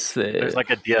uses. There's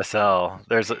like a DSL.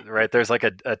 There's like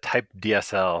a type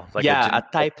DSL. Like a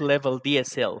type level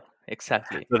DSL.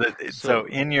 Exactly. So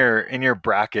in your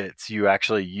brackets, you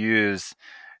actually use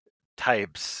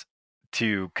types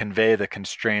to convey the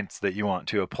constraints that you want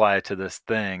to apply to this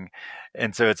thing,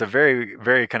 and so it's a very,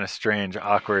 very kind of strange,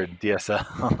 awkward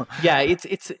DSL. Yeah,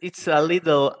 it's a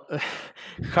little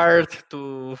hard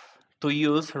to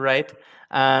use, right?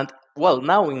 And well,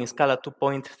 now in Scala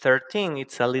 2.13,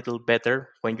 it's a little better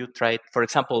when you try it. For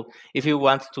example, if you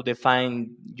want to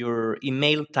define your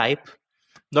email type,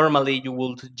 normally you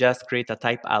would just create a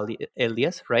type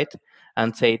alias, right?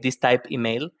 And say this type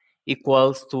email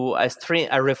equals to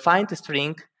a refined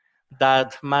string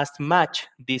that must match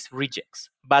these regex.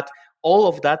 But all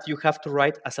of that you have to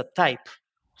write as a type.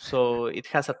 So it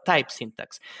has a type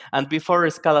syntax. And before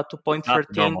Scala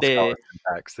 2.13, the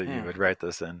syntax that you would write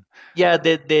this in. Yeah,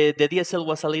 the DSL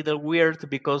was a little weird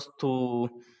because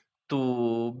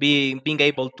being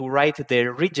able to write the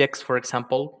regex, for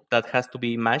example, that has to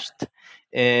be matched,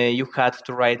 you had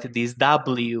to write this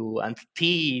W and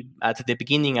T at the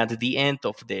beginning, at the end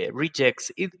of the regex.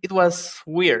 It was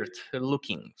weird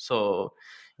looking. So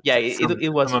yeah,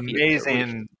 it was some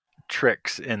amazing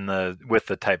tricks with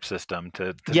the type system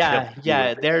to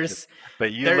there's.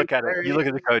 But you look at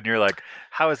the code and you're like,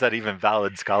 how is that even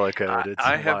valid Scala code?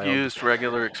 I have used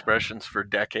regular expressions for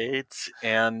decades,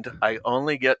 and I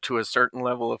only get to a certain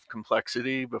level of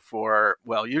complexity before,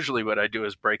 well, usually what I do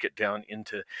is break it down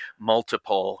into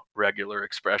multiple regular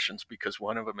expressions because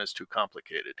one of them is too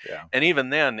complicated. Yeah. And even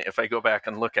then, if I go back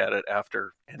and look at it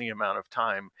after any amount of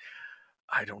time,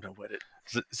 I don't know what it.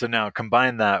 So now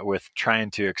combine that with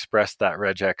trying to express that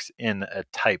regex in a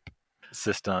type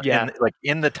system. Yeah.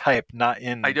 In the type, not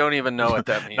in. I don't even know what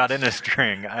that means. Not in a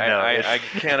string. I know. I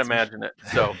can't imagine it.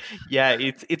 So yeah,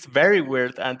 it's very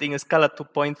weird. And in Scala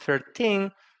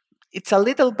 2.13, it's a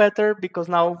little better because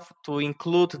now to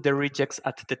include the regex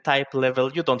at the type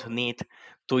level, you don't need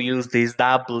to use this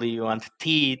W and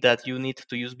T that you need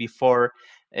to use before,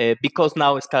 because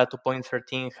now Scala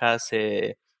 2.13 has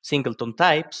singleton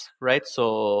types, right?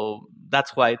 So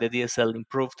that's why the DSL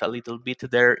improved a little bit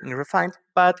there in Refined,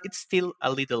 but it's still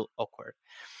a little awkward.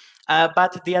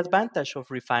 But the advantage of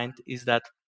Refined is that,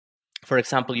 for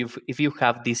example, if you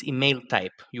have this email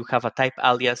type, you have a type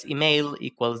alias email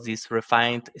equals this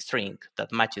refined string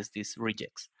that matches this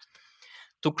regex.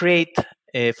 To create,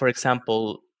 for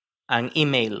example, an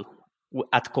email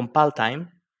at compile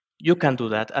time, you can do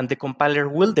that, and the compiler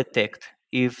will detect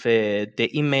if the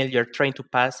email you're trying to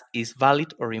pass is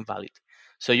valid or invalid.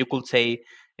 So you could say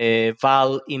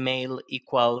val email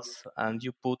equals, and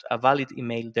you put a valid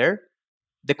email there,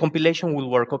 the compilation will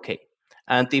work okay.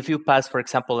 And if you pass, for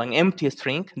example, an empty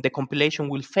string, the compilation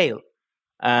will fail.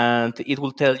 And it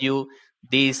will tell you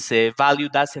this value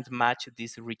doesn't match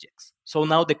this regex. So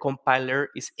now the compiler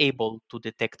is able to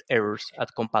detect errors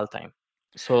at compile time.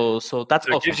 So that's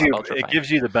awesome. It gives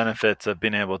you the benefits of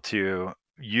being able to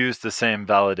use the same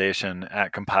validation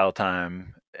at compile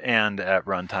time and at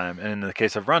runtime. And in the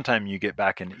case of runtime, you get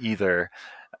back in either,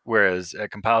 whereas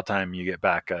at compile time, you get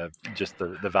back just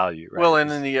the value. Right? Well, and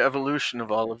in the evolution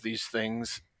of all of these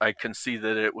things, I can see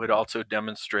that it would also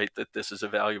demonstrate that this is a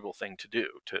valuable thing to do,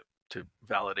 to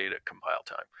validate at compile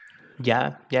time.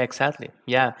 Yeah, exactly.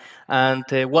 Yeah. And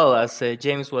well, as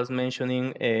James was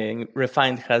mentioning,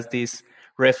 Refined has this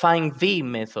refine V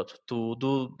method to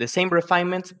do the same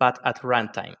refinements, but at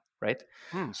runtime, right?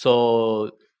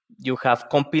 So you have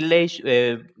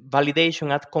compilation, validation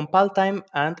at compile time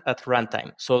and at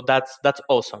runtime. So that's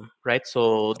awesome, right?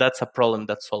 So that's a problem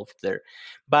that's solved there.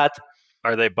 But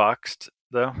are they boxed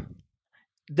though?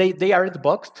 They aren't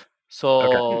boxed.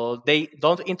 So they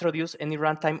don't introduce any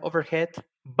runtime overhead,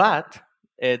 but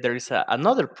there is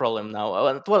another problem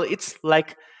now. Well, it's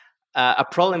like a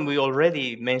problem we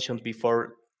already mentioned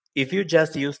before. If you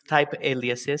just use type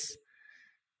aliases,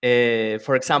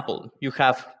 for example, you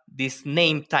have this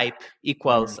name type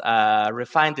equals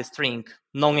refined string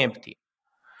non-empty,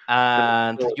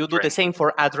 and you do the same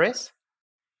for address,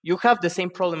 you have the same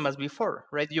problem as before,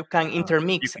 right? You can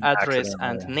intermix address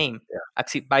and name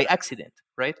by accident,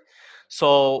 right?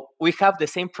 So we have the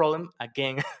same problem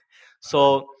again.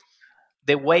 So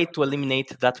the way to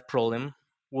eliminate that problem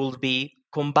will be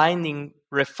combining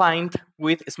refined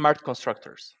with smart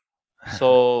constructors.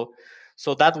 So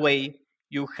that way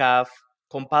you have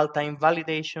compile time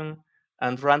validation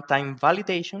and runtime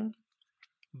validation,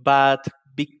 but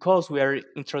because we are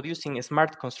introducing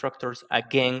smart constructors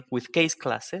again with case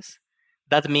classes,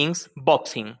 that means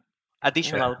boxing,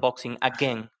 additional boxing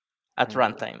again at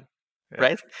runtime,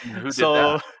 right? Who did So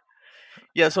that?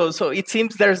 yeah, so it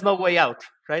seems there's no way out,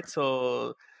 right?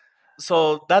 So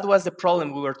that was the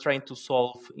problem we were trying to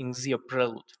solve in Zio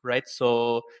Prelude, right?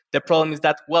 So the problem is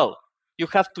that, well, you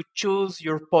have to choose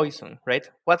your poison, right?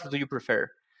 What do you prefer?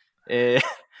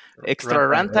 Extra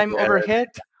runtime overhead,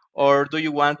 or do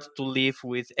you want to live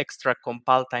with extra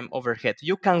compile time overhead?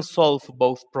 You can solve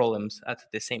both problems at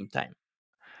the same time.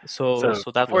 So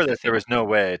that before was the this, there thing. was no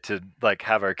way to like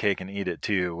have our cake and eat it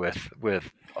too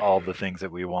with all the things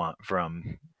that we want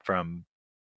from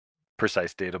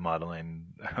precise data modeling.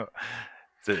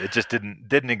 So it just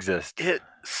didn't exist. It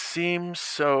seems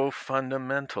so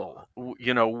fundamental,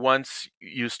 once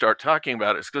you start talking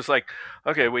about it. It's because, like,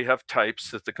 okay, we have types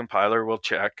that the compiler will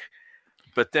check,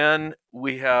 but then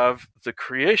we have the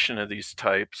creation of these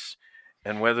types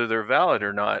and whether they're valid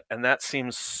or not, and that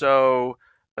seems so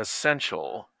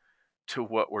essential to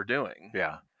what we're doing.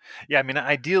 Yeah. I mean,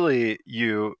 ideally,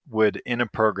 you would in a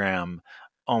program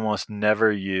almost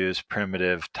never use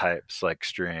primitive types like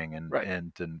string and Right.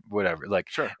 int and whatever. Like,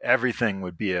 Sure. everything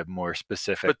would be a more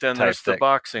specific. But then type there's the that,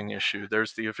 boxing issue.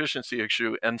 There's the efficiency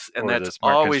issue, and or the that's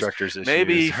smart always constructors issues.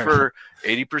 maybe for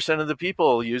 80% of the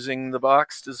people using the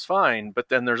boxed is fine. But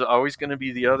then there's always going to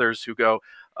be the others who go,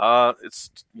 it's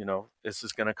this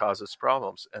is going to cause us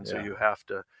problems, and so you have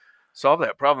to solve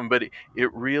that problem. But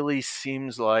it really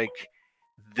seems like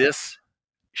this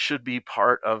should be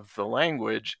part of the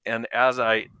language. And as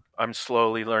I'm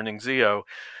slowly learning Zio,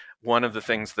 one of the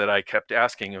things that I kept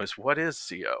asking was, what is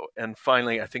Zio? And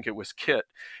finally, I think it was Kit,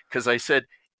 because I said,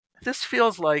 this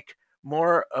feels like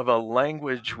more of a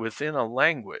language within a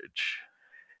language.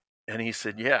 And he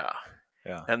said, yeah.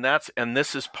 And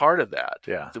this is part of that.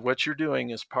 Yeah. What you're doing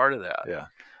is part of that. Yeah.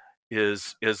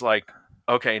 Is like,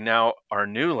 okay, now our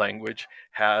new language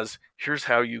here's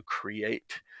how you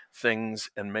create things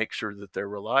and make sure that they're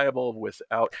reliable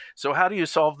without. So how do you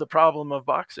solve the problem of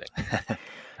boxing?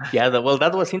 Well,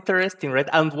 that was interesting, right?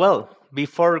 And well,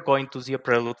 before going to Zio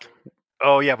Prelude,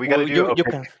 we got to do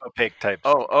opaque types.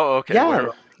 Okay. Yeah,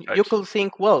 you could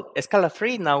think, well, Scala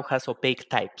 3 now has opaque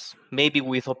types. Maybe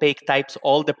with opaque types,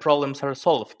 all the problems are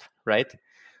solved, right?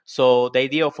 So the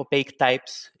idea of opaque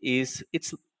types is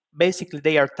it's basically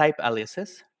they are type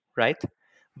aliases, right?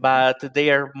 But they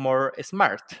are more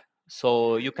smart.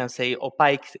 So you can say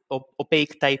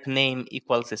opaque type name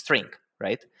equals a string,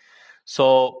 right?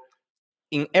 So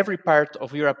in every part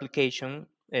of your application,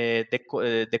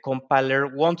 the compiler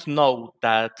won't know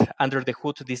that under the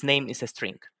hood this name is a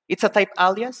string. It's a type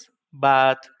alias,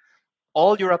 but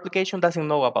all your application doesn't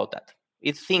know about that.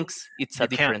 It thinks it's a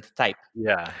different type.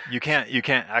 Yeah, you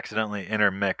can't accidentally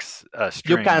intermix a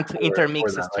string. You can't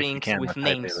intermix strings with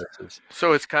names.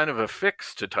 So it's kind of a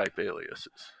fix to type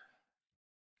aliases.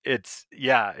 It's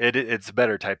a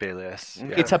better type alias.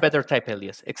 Yeah. It's a better type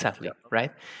alias, exactly,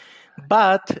 right?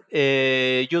 But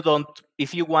you don't,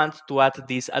 if you want to add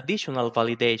these additional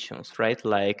validations, right?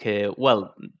 Like,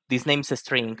 this name's a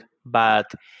string,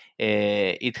 but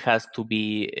it has to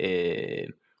be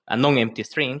a non-empty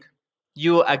string.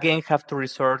 You again have to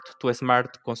resort to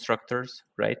smart constructors,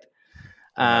 right?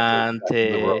 And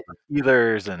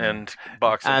ethers and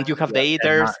boxing. And you have the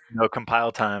ethers. No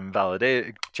compile time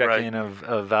validate checking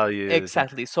of values.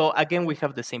 Exactly. So again, we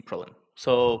have the same problem.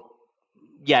 So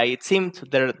it seemed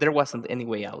there wasn't any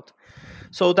way out.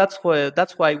 So that's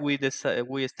why we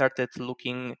started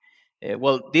looking.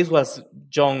 This was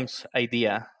John's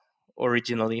idea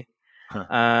originally,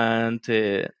 and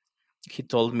he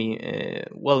told me,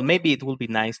 maybe it will be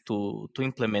nice to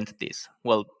implement this.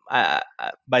 Well,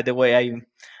 by the way,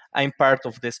 I'm part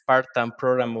of the Spartan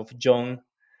program of John,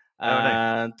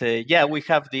 and we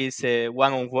have these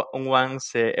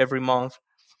one-on-ones every month,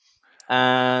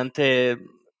 and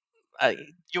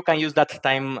you can use that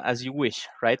time as you wish,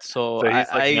 right? So he's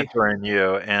mentoring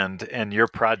you, and your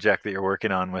project that you're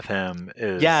working on with him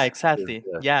is exactly.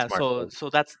 So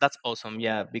that's awesome.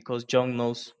 Yeah, because John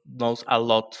knows a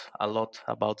lot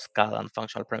about Scala and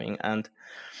functional programming, and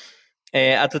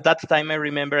at that time I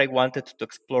remember I wanted to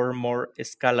explore more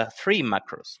Scala 3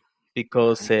 macros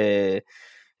because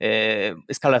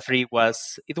Scala 3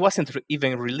 wasn't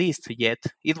even released yet.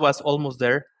 It was almost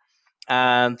there.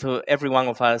 And every one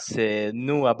of us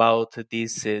knew about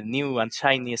these new and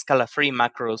shiny Scala 3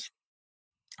 macros.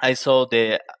 I saw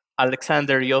the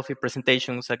Alexander Ioffe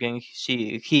presentations again.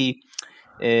 He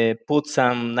put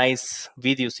some nice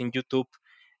videos in YouTube,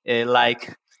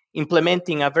 like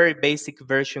implementing a very basic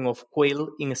version of Quill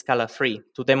in Scala 3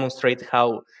 to demonstrate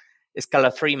how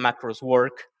Scala 3 macros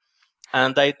work.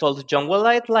 And I told John, well,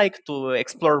 I'd like to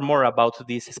explore more about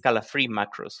these Scala 3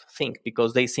 macros thing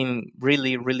because they seem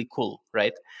really, really cool,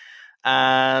 right?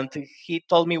 And he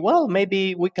told me, well,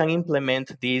 maybe we can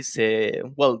implement these.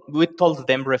 We told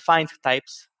them refined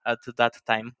types at that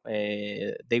time.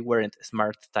 They weren't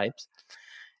smart types.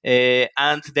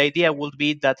 And the idea would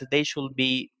be that they should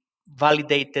be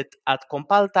validated at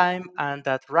compile time and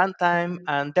at runtime,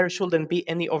 and there shouldn't be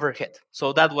any overhead.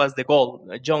 So that was the goal.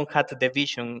 John had the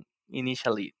vision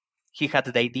initially. He had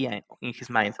the idea in his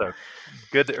mind. So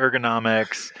good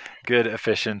ergonomics, good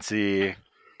efficiency,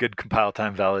 good compile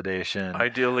time validation.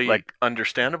 Ideally,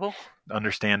 understandable.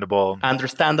 Understandable.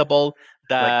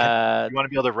 That you want to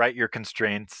be able to write your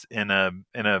constraints in a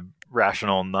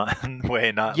rational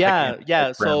way, not So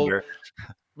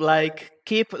I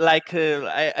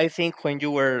think when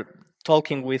you were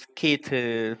talking with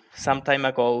Kit some time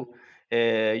ago,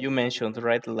 you mentioned,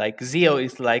 right, like Zio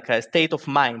is like a state of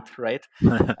mind, right?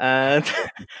 And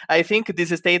I think this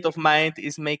state of mind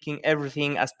is making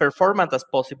everything as performant as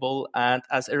possible and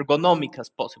as ergonomic as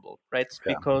possible, right?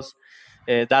 Yeah. Because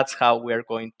that's how we are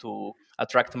going to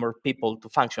attract more people to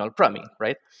functional programming,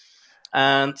 right?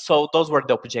 And so those were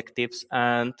the objectives.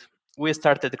 And we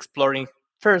started exploring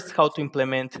first how to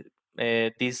implement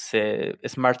these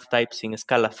smart types in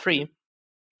Scala 3,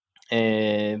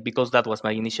 because that was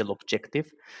my initial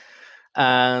objective.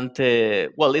 And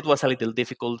it was a little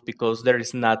difficult because there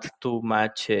is not too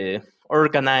much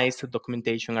organized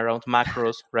documentation around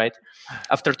macros, right?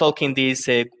 After talking these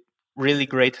really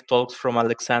great talks from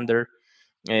Alexander,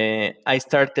 I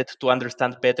started to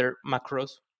understand better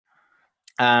macros,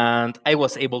 and I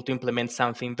was able to implement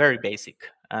something very basic.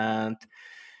 And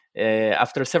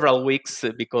after several weeks,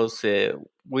 because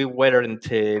we weren't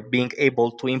being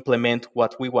able to implement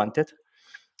what we wanted,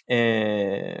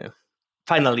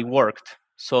 finally worked.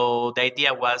 So the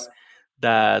idea was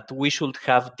that we should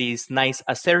have this nice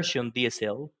assertion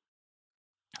DSL.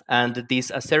 And this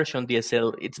assertion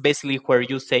DSL, it's basically where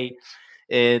you say,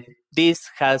 this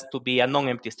has to be a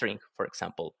non-empty string, for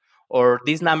example, or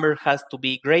this number has to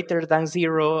be greater than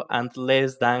 0 and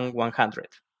less than 100.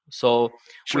 So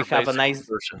we have a nice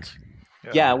assertions.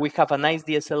 We have a nice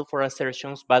DSL for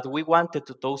assertions, but we wanted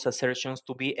those assertions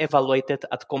to be evaluated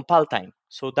at compile time.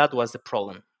 So that was the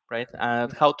problem, right?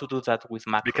 And how to do that with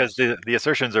macros. Because the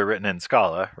assertions are written in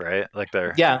Scala, right? Like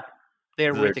they're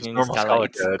written in Scala.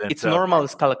 It's so, normal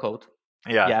Scala code.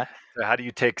 Yeah. So how do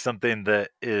you take something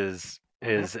that is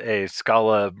a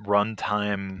Scala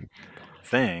runtime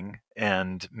thing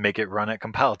and make it run at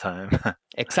compile time?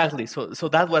 Exactly. So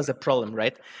that was the problem,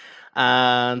 right?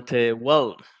 And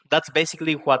that's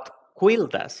basically what Quill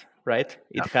does, right?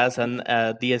 It has an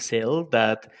DSL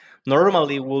that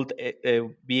normally would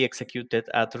be executed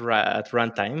at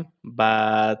runtime,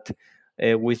 but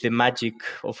with the magic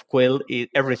of Quill,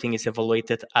 everything is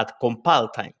evaluated at compile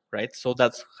time, right? So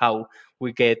that's how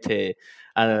we get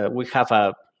we have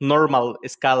a normal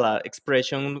Scala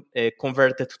expression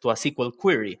converted to a SQL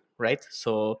query, right?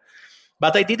 So,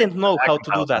 but I didn't know how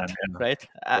to do that, right?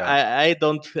 Yeah.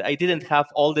 I didn't have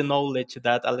all the knowledge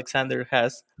that Alexander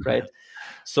has, right?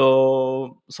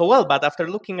 But after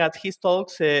looking at his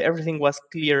talks, everything was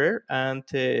clearer, and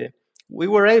we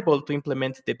were able to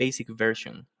implement the basic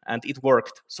version, and it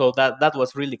worked. So that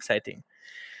was really exciting.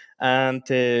 And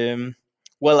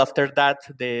after that,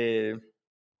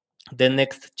 the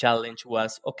next challenge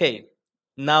was, okay,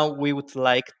 now we would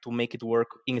like to make it work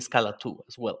in Scala 2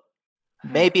 as well.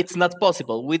 Maybe it's not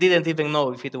possible. We didn't even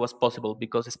know if it was possible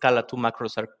because Scala 2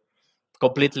 macros are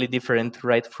completely different,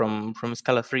 right, from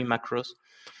Scala 3 macros,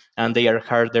 and they are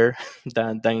harder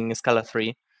than in Scala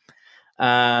 3.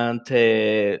 And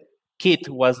Kit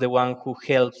was the one who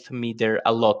helped me there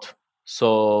a lot.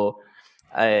 So,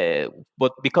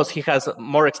 but because he has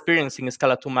more experience in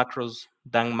Scala 2 macros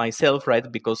than myself,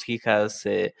 right, because he has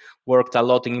worked a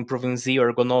lot in improving Z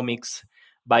ergonomics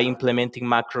by implementing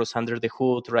macros under the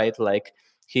hood, right? Like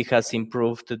he has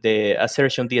improved the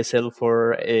assertion DSL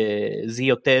for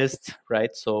Zio test,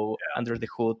 right? So under the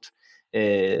hood,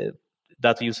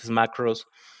 that uses macros.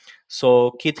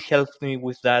 So Kit helped me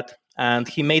with that, and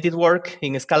he made it work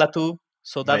in Scala 2.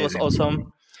 So that was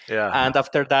awesome. Yeah. And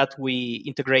after that, we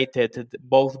integrated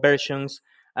both versions,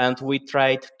 and we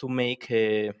tried to make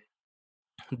the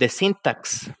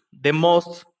syntax the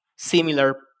most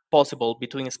similar possible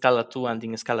between Scala 2 and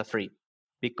in Scala 3,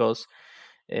 because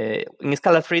in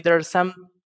Scala 3 there are some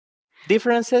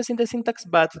differences in the syntax,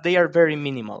 but they are very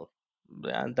minimal,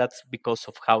 and that's because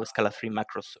of how Scala 3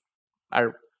 macros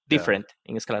are different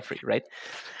in Scala 3, right?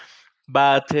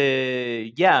 But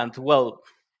and well,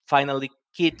 finally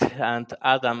Kit and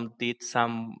Adam did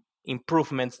some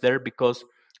improvements there, because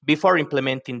before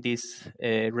implementing these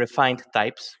refined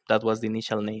types, that was the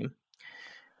initial name,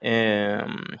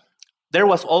 there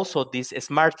was also these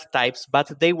smart types,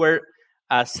 but they were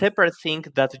a separate thing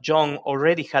that John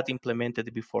already had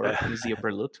implemented before in Zio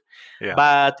Prelude. Yeah.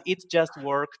 But it just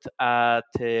worked at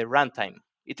runtime.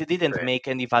 It didn't Right. make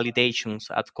any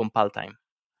validations at compile time.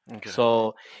 Okay.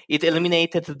 So it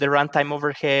eliminated the runtime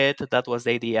overhead. That was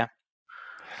the idea.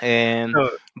 And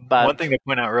So but one thing to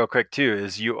point out real quick too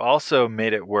is you also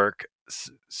made it work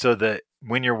so that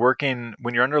when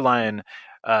your underlying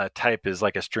type is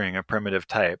like a string, a primitive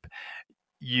type,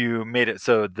 you made it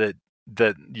so that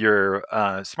your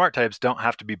smart types don't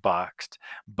have to be boxed,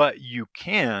 but you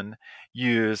can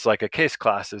use like a case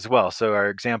class as well. So our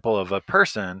example of a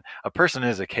person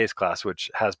is a case class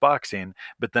which has boxing,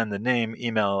 but then the name,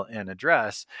 email, and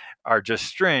address are just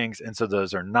strings, and so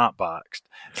those are not boxed.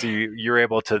 So you're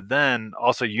able to then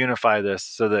also unify this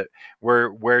so that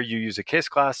where you use a case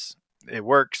class, it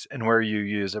works, and where you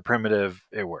use a primitive,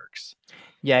 it works.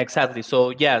 yeah, exactly. So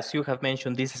yes, you have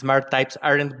mentioned these smart types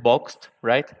aren't boxed,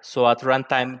 right? So at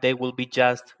runtime they will be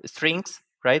just strings,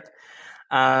 right?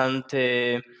 And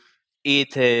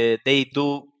they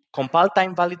do compile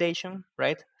time validation,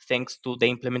 right? Thanks to the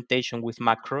implementation with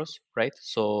macros, right?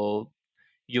 So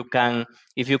you can,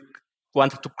 if you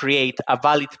want to create a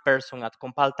valid person at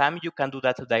compile time, you can do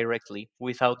that directly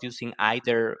without using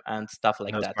either and stuff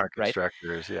like Those that, smart right?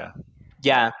 constructors, yeah.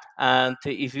 Yeah, and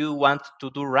if you want to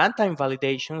do runtime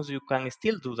validations, you can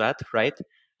still do that, right?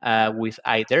 With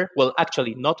either. Well,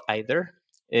 actually, not either.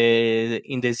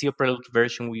 In the Zio Prelude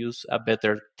version, we use a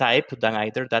better type than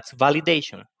either. That's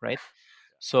validation, right?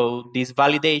 So this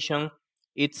validation,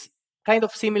 it's kind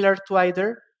of similar to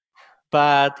either,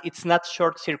 but it's not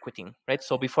short-circuiting, right?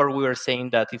 So before we were saying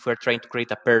that if we're trying to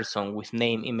create a person with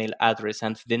name, email, address,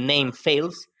 and the name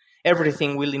fails,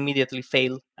 everything will immediately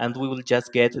fail, and we will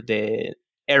just get the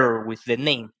error with the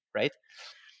name, right?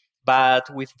 But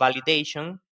with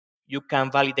validation, you can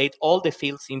validate all the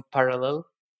fields in parallel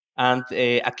and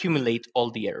accumulate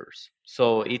all the errors.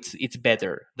 So it's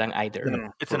better than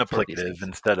either. It's an applicative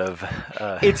instead of.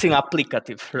 It's an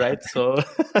applicative, right? So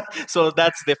so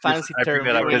that's the fancy I term.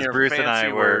 bring that up because your Bruce and I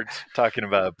fancy were words. talking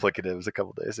about applicatives a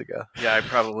couple days ago. Yeah, I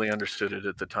probably understood it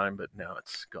at the time, but now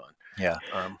it's gone. Yeah,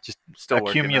 Just still working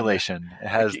on that. accumulation. It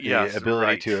has the Yes, ability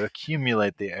right. to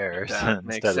accumulate the errors. That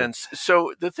makes instead of- sense.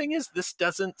 So the thing is, this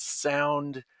doesn't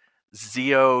sound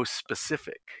Zio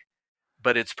specific,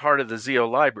 but it's part of the Zio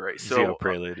library. So Zio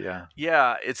Prelude, yeah.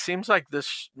 yeah, it seems like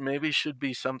this maybe should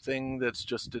be something that's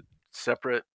just a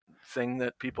separate thing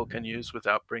that people can use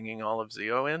without bringing all of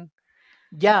Zio in.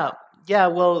 Yeah.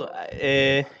 Well,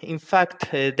 in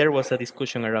fact, there was a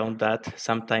discussion around that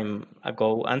some time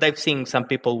ago, and I've seen some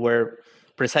people were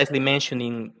precisely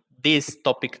mentioning this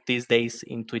topic these days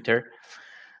in Twitter.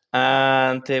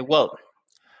 And well,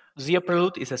 Zio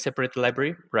Prelude is a separate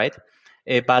library, right?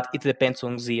 But it depends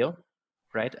on Zio,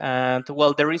 right? And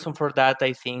well, the reason for that,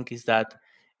 I think, is that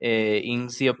in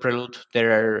Zio Prelude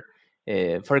there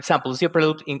are, for example, Zio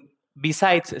Prelude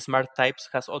besides smart types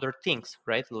has other things,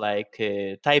 right? Like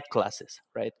type classes,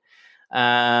 right?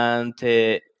 And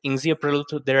in Zio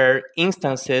Prelude there are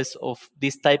instances of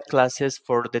these type classes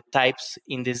for the types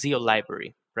in the Zio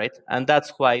library, right? And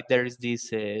that's why there is this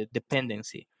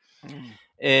dependency.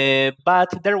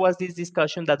 But there was this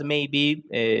discussion that maybe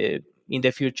in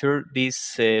the future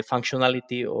this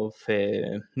functionality of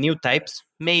new types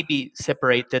may be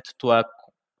separated to a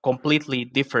completely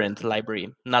different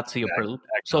library, not Zio Prelude.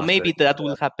 So maybe that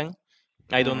will happen.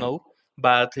 I don't know.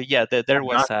 But yeah, there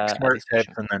was a smart discussion.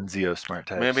 types and then Zio smart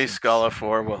types. Maybe Scala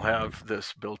 4 will have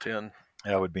this built in.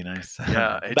 That would be nice.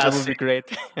 Yeah, it That just would be seems great.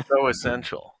 so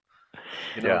essential.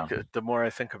 You know, Yeah. the more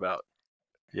I think about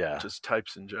Yeah. just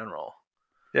types in general.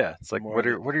 Yeah, it's like more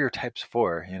what are your types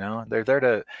for? You know,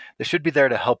 they should be there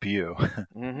to help you.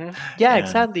 Mm-hmm. Yeah, And-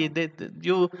 exactly.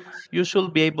 You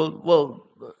should be able. Well,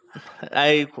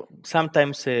 I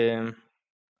sometimes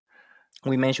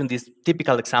we mention these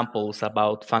typical examples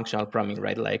about functional programming,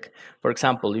 right? Like, for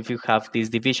example, if you have this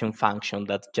division function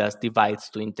that just divides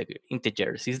to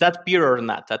integers, is that pure or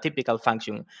not? A typical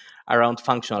function around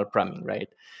functional programming, right?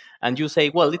 And you say,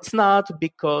 well, it's not,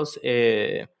 because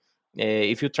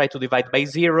if you try to divide by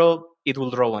 0, it will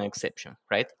throw an exception,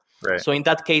 right? Right. So in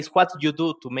that case, what you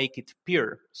do to make it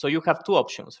pure? So you have two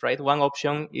options, right? One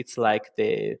option, it's like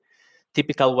the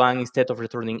typical one. Instead of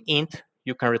returning int,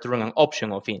 you can return an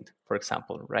option of int, for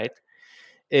example, right?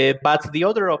 But the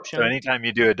other option, So anytime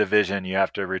you do a division, you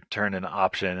have to return an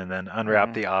option and then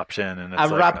unwrap the option, and it's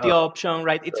unwrap the option,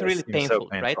 right? It's that really seems so painful,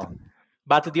 right? painful.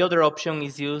 But the other option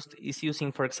is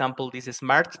using, for example, these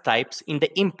smart types in the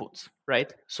inputs,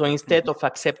 right? So instead of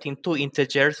accepting two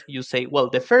integers, you say, well,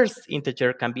 the first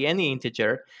integer can be any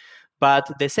integer, but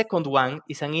the second one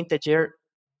is an integer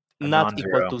not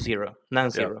equal to zero,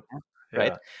 non-zero,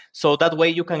 right? Yeah. So that way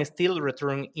you can still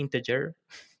return integer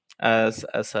as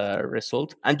a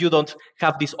result, and you don't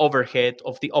have this overhead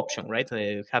of the option, right?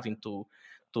 Having to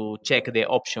check the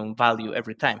option value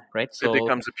every time, right? So it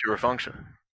becomes a pure function.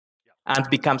 And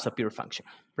becomes a pure function,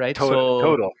 right?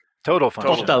 Total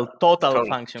function. Total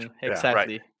function,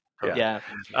 exactly. Yeah.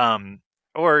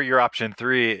 Or your option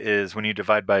 3 is when you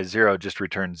divide by 0, just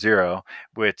return 0,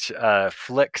 which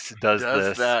Flix does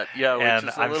this. That, yeah. And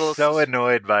I'm so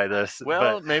annoyed by this.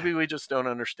 Well, maybe we just don't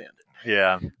understand it.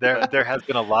 Yeah, there has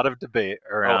been a lot of debate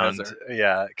around.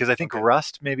 Because I think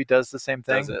Rust maybe does the same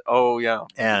thing. Does it? Oh, yeah.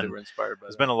 And they were inspired by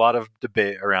there's been a lot of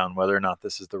debate around whether or not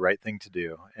this is the right thing to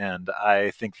do. And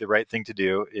I think the right thing to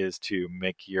do is to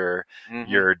make your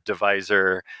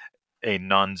divisor a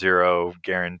non-zero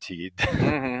guaranteed.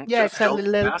 Yeah, exactly.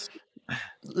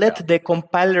 Let the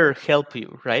compiler help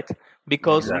you, right?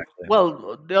 Because,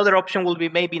 well, the other option will be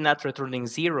maybe not returning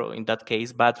 0 in that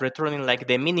case, but returning like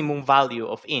the minimum value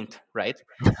of int, right?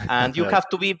 And you have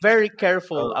to be very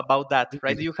careful about that,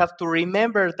 right? You have to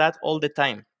remember that all the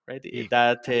time, right?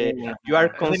 That you are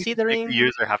considering. The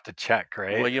user have to check,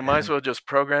 right? Well, you might as well just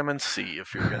program in C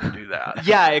if you're going to do that.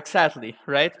 Yeah, exactly,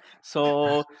 right?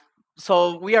 So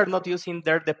we are not using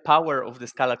there the power of the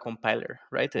Scala compiler,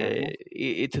 right?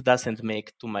 It doesn't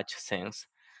make too much sense.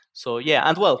 So yeah,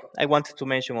 and well, I wanted to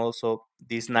mention also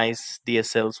these nice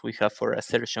DSLs we have for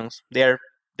assertions.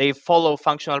 They follow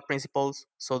functional principles,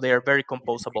 so they are very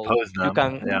composable.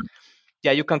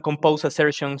 You can compose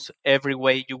assertions every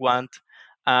way you want,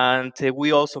 and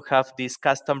we also have this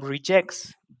custom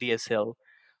rejects DSL.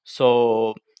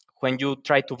 So when you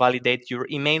try to validate your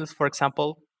emails, for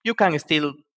example, you can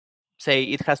still say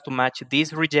it has to match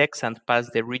these regex and pass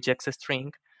the regex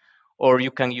string, or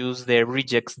you can use the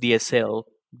regex DSL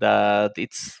that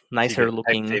it's nicer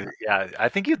looking. Yeah, I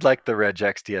think you'd like the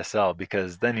regex DSL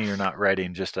because then you're not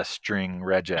writing just a string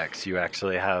regex. You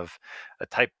actually have a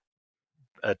type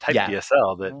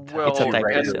DSL that it's a type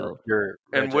DSL.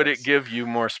 And would it give you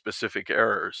more specific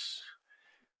errors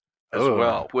as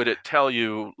well? Would it tell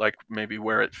you like maybe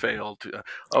where it failed?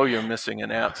 You're missing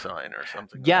an @ sign or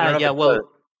something. Yeah. Well,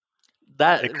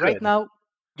 that right now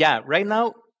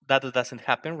that doesn't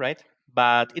happen, right?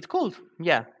 But it could.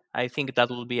 Yeah, I think that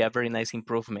will be a very nice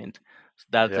improvement.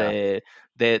 That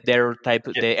the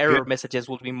error messages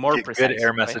will be more precise. Good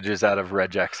error messages out of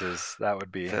regexes. That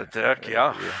would be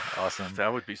awesome.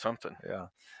 That would be something.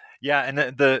 Yeah, and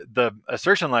the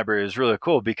assertion library is really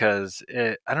cool because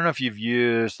I don't know if you've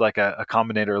used like a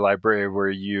combinator library where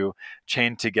you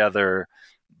chain together.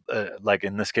 Like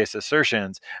in this case,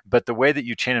 assertions, but the way that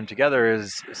you chain them together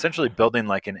is essentially building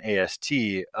like an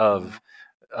AST of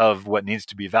what needs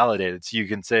to be validated. So you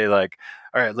can say like,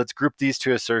 all right, let's group these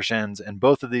two assertions and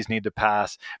both of these need to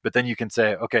pass, but then you can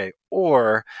say, okay,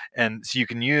 and so you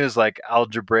can use like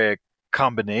algebraic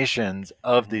combinations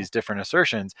of these different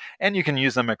assertions, and you can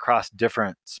use them across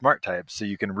different smart types. So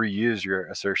you can reuse your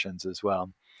assertions as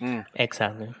well.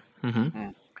 Exactly.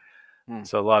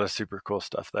 So a lot of super cool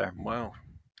stuff there. Wow.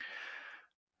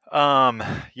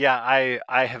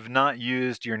 I have not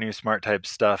used your new smart type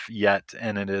stuff yet,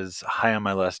 and it is high on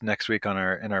my list. Next week in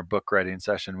our book writing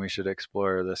session, we should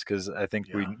explore this because I think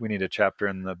we need a chapter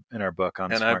in our book on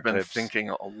smart types. And I've been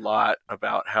thinking a lot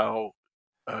about how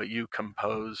you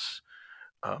compose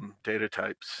data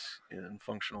types in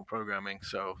functional programming,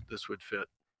 so this would fit.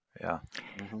 I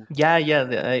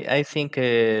think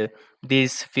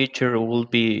this feature will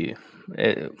be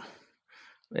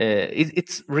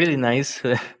it's really nice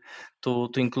to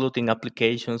include in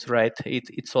applications, right?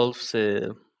 It solves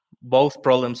both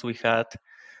problems we had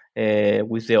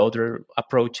with the other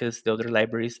approaches, the other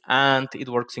libraries, and it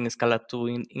works in Scala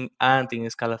 2 and in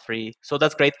Scala 3. So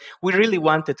that's great. We really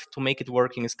wanted to make it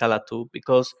work in Scala 2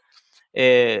 because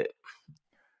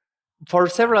for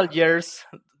several years,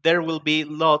 there will be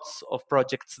lots of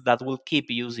projects that will keep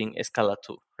using Scala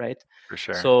 2, right? For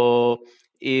sure. So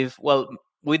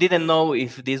we didn't know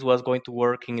if this was going to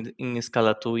work in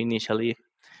Scala 2 initially.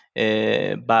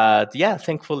 But yeah,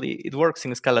 thankfully it works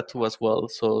in Scala 2 as well.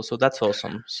 So that's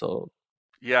awesome. So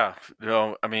yeah,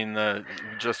 I mean,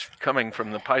 just coming from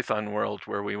the Python world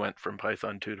where we went from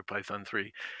Python 2 to Python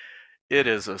 3, it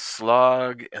is a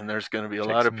slog, and there's going to be a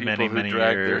lot of people who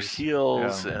drag their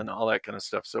heels and all that kind of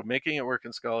stuff. So making it work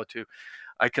in Scala 2,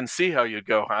 I can see how you'd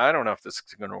go, I don't know if this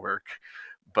is going to work,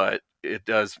 but it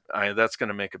does. That's going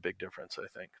to make a big difference, I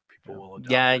think. People will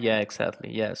adopt it. Yeah,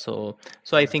 exactly. Yeah, so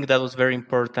I think that was very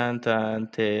important, and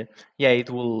it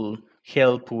will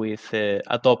help with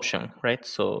adoption, right?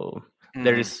 So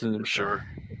there is sure.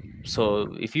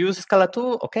 So if you use Scala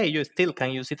 2, okay, you still can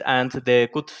use it. And the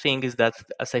good thing is that,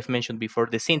 as I've mentioned before,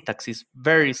 the syntax is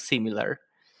very similar.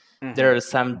 There are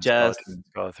some just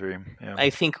Scala 3. Yeah. I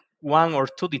think 1 or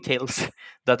 2 details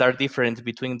that are different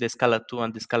between the Scala 2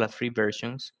 and the Scala 3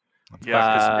 versions.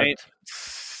 Yeah,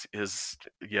 because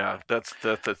that's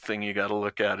the thing you got to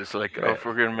look at. It's like, if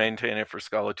we're going to maintain it for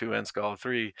Scala 2 and Scala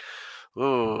 3,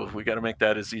 we got to make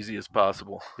that as easy as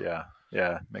possible. Yeah,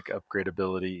 make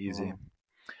upgradability easy.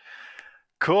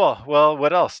 Cool. Well,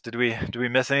 what else did we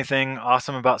miss? Anything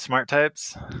awesome about smart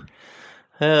types?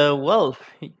 Well,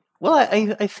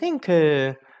 I think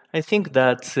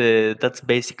that's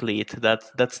basically it.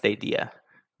 That's the idea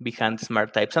behind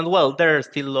smart types. And well, there are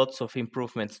still lots of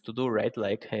improvements to do, right?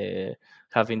 Like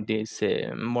having these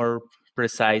more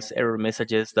precise error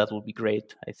messages. That will be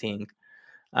great, I think.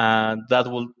 That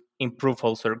will improve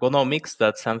also ergonomics.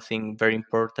 That's something very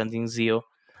important in Zio.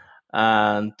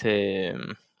 And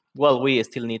we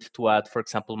still need to add, for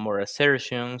example, more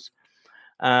assertions.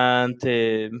 And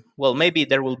maybe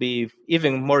there will be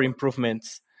even more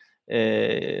improvements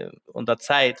on that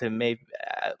side. And maybe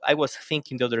I was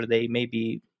thinking the other day,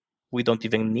 maybe we don't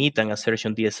even need an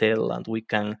assertion DSL, and we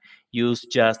can use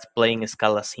just plain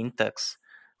Scala syntax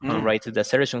to write the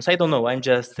assertions. I don't know. I'm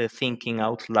just thinking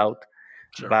out loud.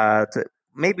 Sure. But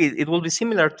maybe it will be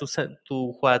similar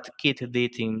to what Kit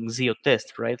did in Zio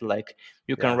test, right? Like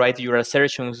you can write your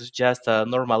assertions just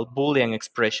normal Boolean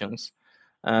expressions,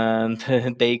 and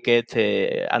they get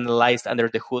analyzed under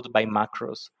the hood by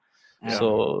macros. Yeah.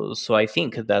 So I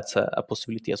think that's a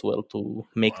possibility as well to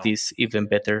make this even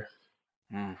better.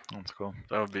 That's cool.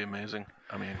 That would be amazing.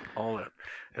 I mean,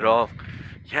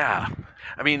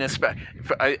 I mean,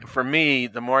 for me,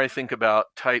 the more I think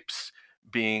about types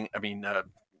being,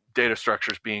 data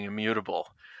structures being immutable,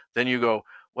 then you go,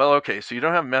 well, okay, so you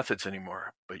don't have methods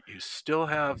anymore, but you still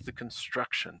have the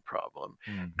construction problem.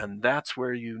 And that's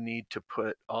where you need to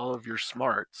put all of your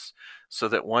smarts so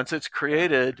that once it's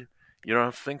created, you don't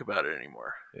have to think about it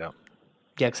anymore. Yeah,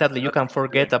 exactly. You can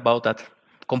forget about that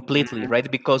completely, right?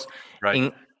 Because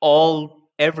in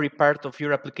every part of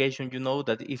your application, you know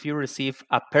that if you receive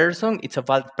a person, it's a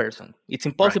valid person. It's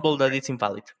impossible that it's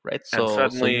invalid, right? And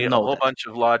suddenly a whole bunch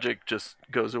of logic just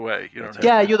goes away. You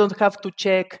don't have to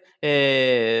check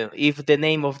if the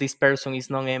name of this person is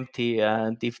non-empty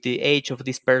and if the age of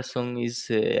this person is,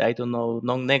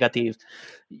 non-negative.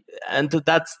 And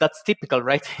that's typical,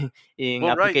 right? In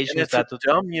applications. And it's a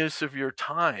dumb use of your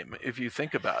time if you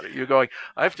think about it. You're going,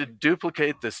 I have to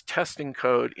duplicate this testing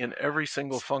code in every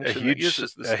single function that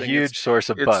uses this thing. A huge source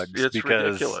of bugs. It's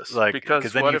ridiculous.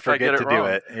 Because then you forget to do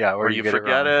it. Yeah, or you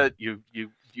forget it.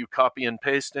 You copy and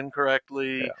paste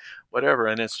incorrectly, whatever,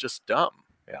 and it's just dumb.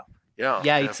 Yeah.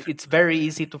 It's very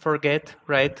easy to forget,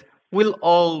 right? We've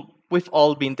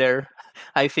all been there.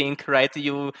 I think, right?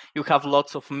 You have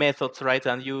lots of methods, right?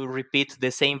 And you repeat the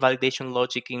same validation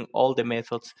logic in all the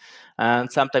methods.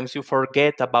 And sometimes you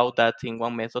forget about that in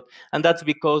one method. And that's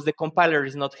because the compiler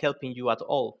is not helping you at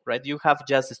all, right? You have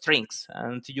just strings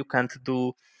and you can't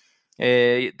do...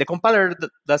 the compiler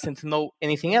doesn't know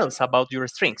anything else about your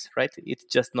strings, right? It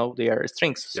just knows they are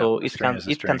strings. So it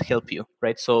can't help you,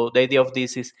 right? So the idea of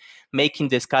this is making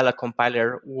the Scala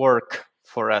compiler work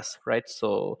for us, right?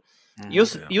 So...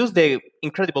 Use the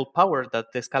incredible power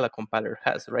that the Scala compiler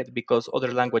has, right? Because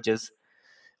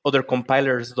other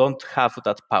compilers don't have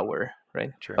that power,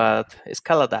 right? True. But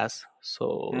Scala does,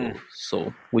 so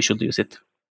we should use it.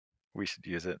 We should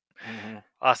use it.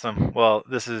 Awesome. Well,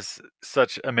 this is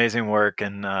such amazing work,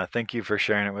 and thank you for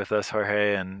sharing it with us,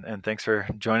 Jorge, and thanks for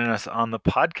joining us on the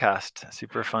podcast.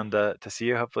 Super fun to see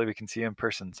you. Hopefully we can see you in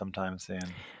person sometime soon.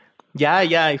 Yeah,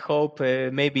 I hope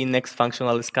maybe next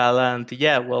Functional Scala. And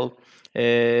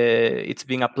it's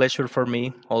been a pleasure for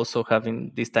me also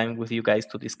having this time with you guys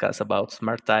to discuss about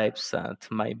smart types and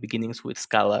my beginnings with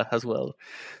Scala as well.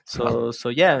 So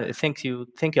thank you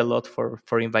a lot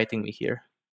for inviting me here.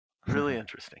 Really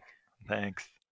interesting. Thanks.